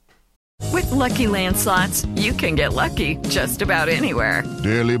it. With Lucky Land Slots, you can get lucky just about anywhere.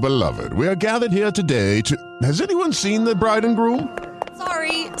 Dearly beloved, we are gathered here today to... Has anyone seen the bride and groom?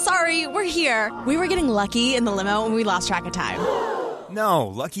 Sorry, we're here. We were getting lucky in the limo and we lost track of time. No,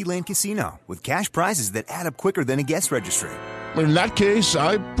 Lucky Land Casino, with cash prizes that add up quicker than a guest registry. In that case,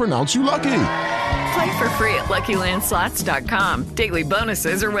 I pronounce you lucky. Play for free at LuckyLandSlots.com. Daily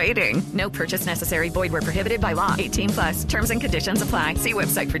bonuses are waiting. No purchase necessary. Void where prohibited by law. 18+. Terms and conditions apply. See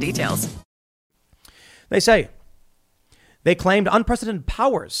website for details. They say they claimed unprecedented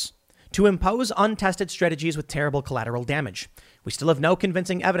powers to impose untested strategies with terrible collateral damage. We still have no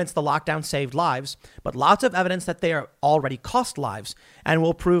convincing evidence the lockdown saved lives, but lots of evidence that they are already cost lives and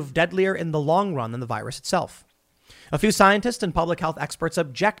will prove deadlier in the long run than the virus itself. A few scientists and public health experts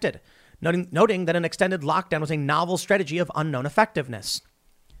objected, noting that an extended lockdown was a novel strategy of unknown effectiveness.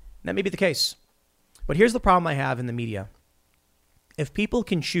 That may be the case, but here's the problem I have in the media. If people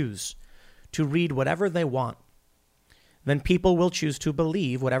can choose to read whatever they want, then people will choose to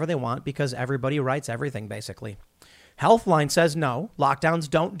believe whatever they want because everybody writes everything, basically. Healthline says no, lockdowns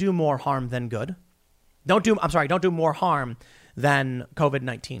don't do more harm than good. Don't do more harm than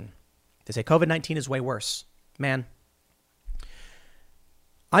COVID-19. They say COVID-19 is way worse. Man,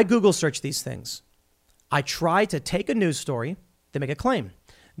 I Google search these things. I try to take a news story, they make a claim.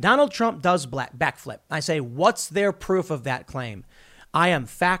 Donald Trump does backflip. I say, what's their proof of that claim? I am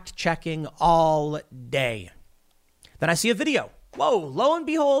fact checking all day. Then I see a video. Whoa, lo and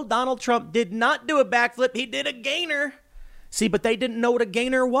behold, Donald Trump did not do a backflip. He did a gainer. See, but they didn't know what a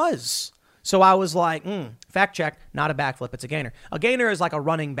gainer was. So I was like, fact check, not a backflip. It's a gainer. A gainer is like a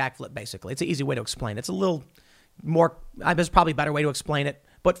running backflip, basically. It's an easy way to explain it. It's a little more, there's probably a better way to explain it.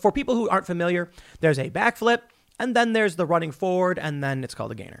 But for people who aren't familiar, there's a backflip, and then there's the running forward, and then it's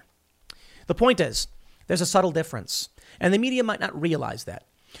called a gainer. The point is, there's a subtle difference, and the media might not realize that.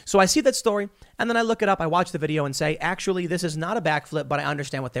 So I see that story, and then I look it up, I watch the video and say, actually, this is not a backflip, but I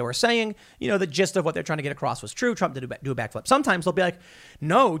understand what they were saying. You know, the gist of what they're trying to get across was true. Trump did do a backflip. Sometimes they'll be like,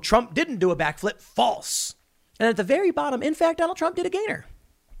 no, Trump didn't do a backflip. False. And at the very bottom, in fact, Donald Trump did a gainer.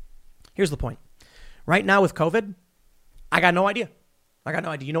 Here's the point. Right now with COVID, I got no idea.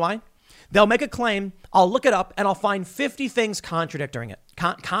 You know why? They'll make a claim. I'll look it up and I'll find 50 things contradicting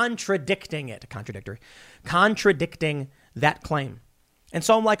that claim. And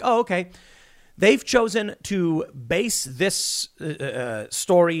so I'm like, oh, okay. They've chosen to base this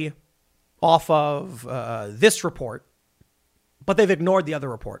story off of this report, but they've ignored the other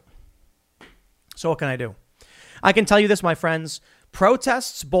report. So what can I do? I can tell you this, my friends.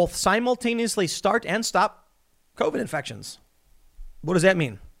 Protests both simultaneously start and stop COVID infections. What does that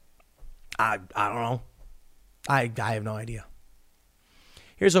mean? I don't know. I have no idea.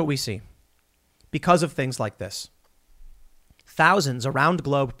 Here's what we see. Because of things like this. Thousands around the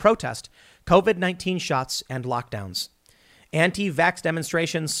globe protest COVID-19 shots and lockdowns. Anti-vax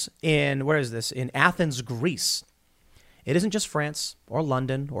demonstrations in Athens, Greece. It isn't just France or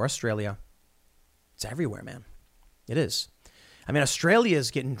London or Australia. It's everywhere, man. It is. I mean, Australia is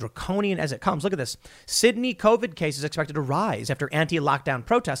getting draconian as it comes. Look at this. Sydney COVID cases expected to rise after anti-lockdown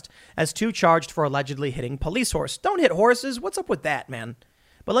protest as two charged for allegedly hitting police horse. Don't hit horses. What's up with that, man?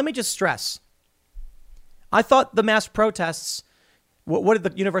 But let me just stress. I thought the mass protests, what did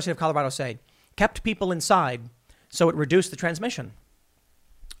the University of Colorado say? Kept people inside so it reduced the transmission.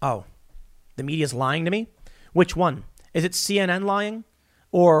 Oh, the media's lying to me? Which one? Is it CNN lying?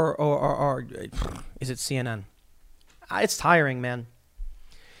 Or is it CNN? It's tiring, man.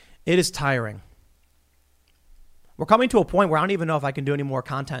 It is tiring. We're coming to a point where I don't even know if I can do any more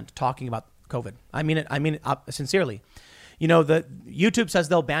content talking about COVID. I mean it sincerely. You know, the YouTube says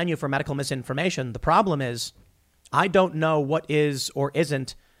they'll ban you for medical misinformation. The problem is I don't know what is or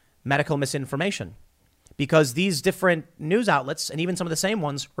isn't medical misinformation because these different news outlets and even some of the same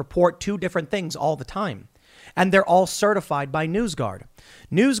ones report two different things all the time. And they're all certified by NewsGuard.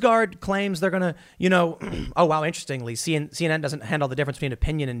 NewsGuard claims they're going to, oh, wow, interestingly, CNN doesn't handle the difference between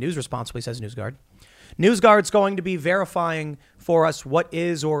opinion and news responsibly, says NewsGuard. NewsGuard's going to be verifying for us what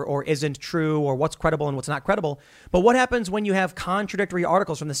is or isn't true or what's credible and what's not credible. But what happens when you have contradictory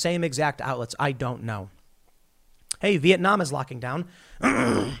articles from the same exact outlets? I don't know. Hey, Vietnam is locking down.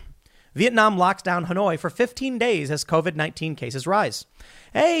 Vietnam locks down Hanoi for 15 days as COVID-19 cases rise.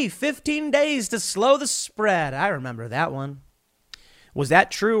 Hey, 15 days to slow the spread. I remember that one. Was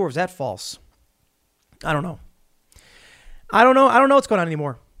that true or was that false? I don't know. I don't know what's going on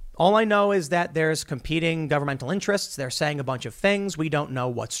anymore. All I know is that there's competing governmental interests. They're saying a bunch of things. We don't know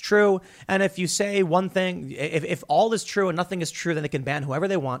what's true. And if you say one thing, if all is true and nothing is true, then they can ban whoever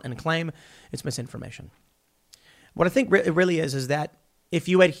they want and claim it's misinformation. What I think it really is that if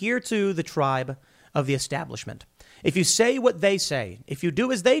you adhere to the tribe of the establishment, if you say what they say, if you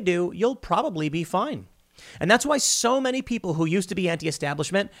do as they do, you'll probably be fine. And that's why so many people who used to be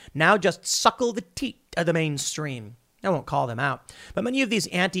anti-establishment now just suckle the teat of the mainstream. I won't call them out. But many of these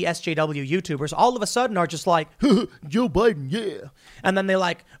anti-SJW YouTubers all of a sudden are just like, Joe Biden, yeah. And then they're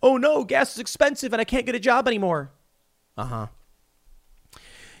like, oh no, gas is expensive and I can't get a job anymore. Uh-huh.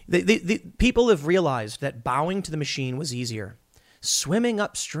 The people have realized that bowing to the machine was easier. Swimming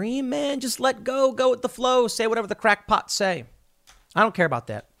upstream, man, just let go with the flow, say whatever the crackpots say. I don't care about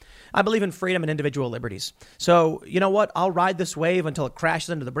that. I believe in freedom and individual liberties. So, you know what? I'll ride this wave until it crashes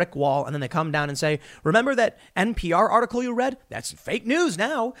into the brick wall, and then they come down and say, remember that NPR article you read? That's fake news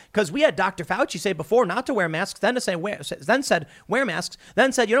now, because we had Dr. Fauci say before not to wear masks, then said wear masks,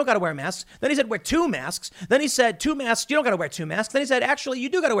 then said you don't got to wear masks, then he said wear 2 masks, then he said 2 masks, you don't got to wear 2 masks, then he said actually you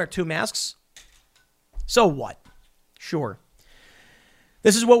do got to wear 2 masks. So what? Sure.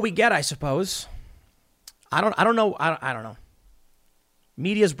 This is what we get, I suppose. I don't know.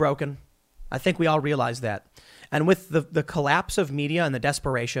 Media's broken. I think we all realize that. And with the collapse of media and the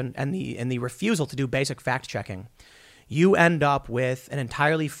desperation and the refusal to do basic fact checking, you end up with an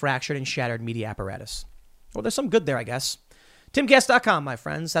entirely fractured and shattered media apparatus. Well, there's some good there, I guess. Timcast.com, my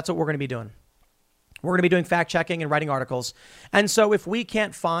friends. That's what we're going to be doing. We're going to be doing fact checking and writing articles. And so if we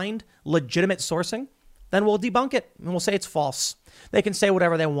can't find legitimate sourcing, then we'll debunk it and we'll say it's false. They can say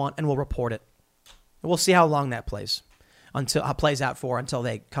whatever they want and we'll report it. We'll see how long that plays out for until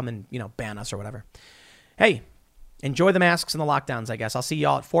they come and, ban us or whatever. Hey, enjoy the masks and the lockdowns, I guess. I'll see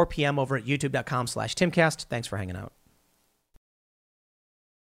y'all at 4 p.m. over at youtube.com/Timcast. Thanks for hanging out.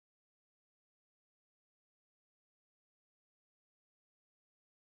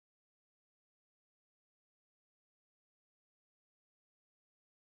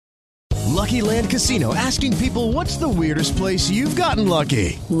 Lucky Land Casino, asking people, what's the weirdest place you've gotten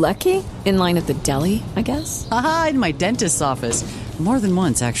lucky? Lucky? In line at the deli, I guess? Aha, in my dentist's office. More than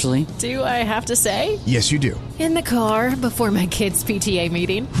once, actually. Do I have to say? Yes, you do. In the car before my kids' PTA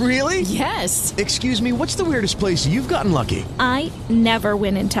meeting. Really? Yes. Excuse me, what's the weirdest place you've gotten lucky? I never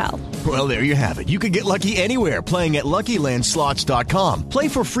win and tell. Well, there you have it. You can get lucky anywhere, playing at LuckyLandSlots.com. Play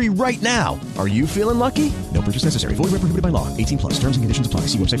for free right now. Are you feeling lucky? No purchase necessary. Void where prohibited by law. 18+. Terms and conditions apply.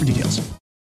 See website for details.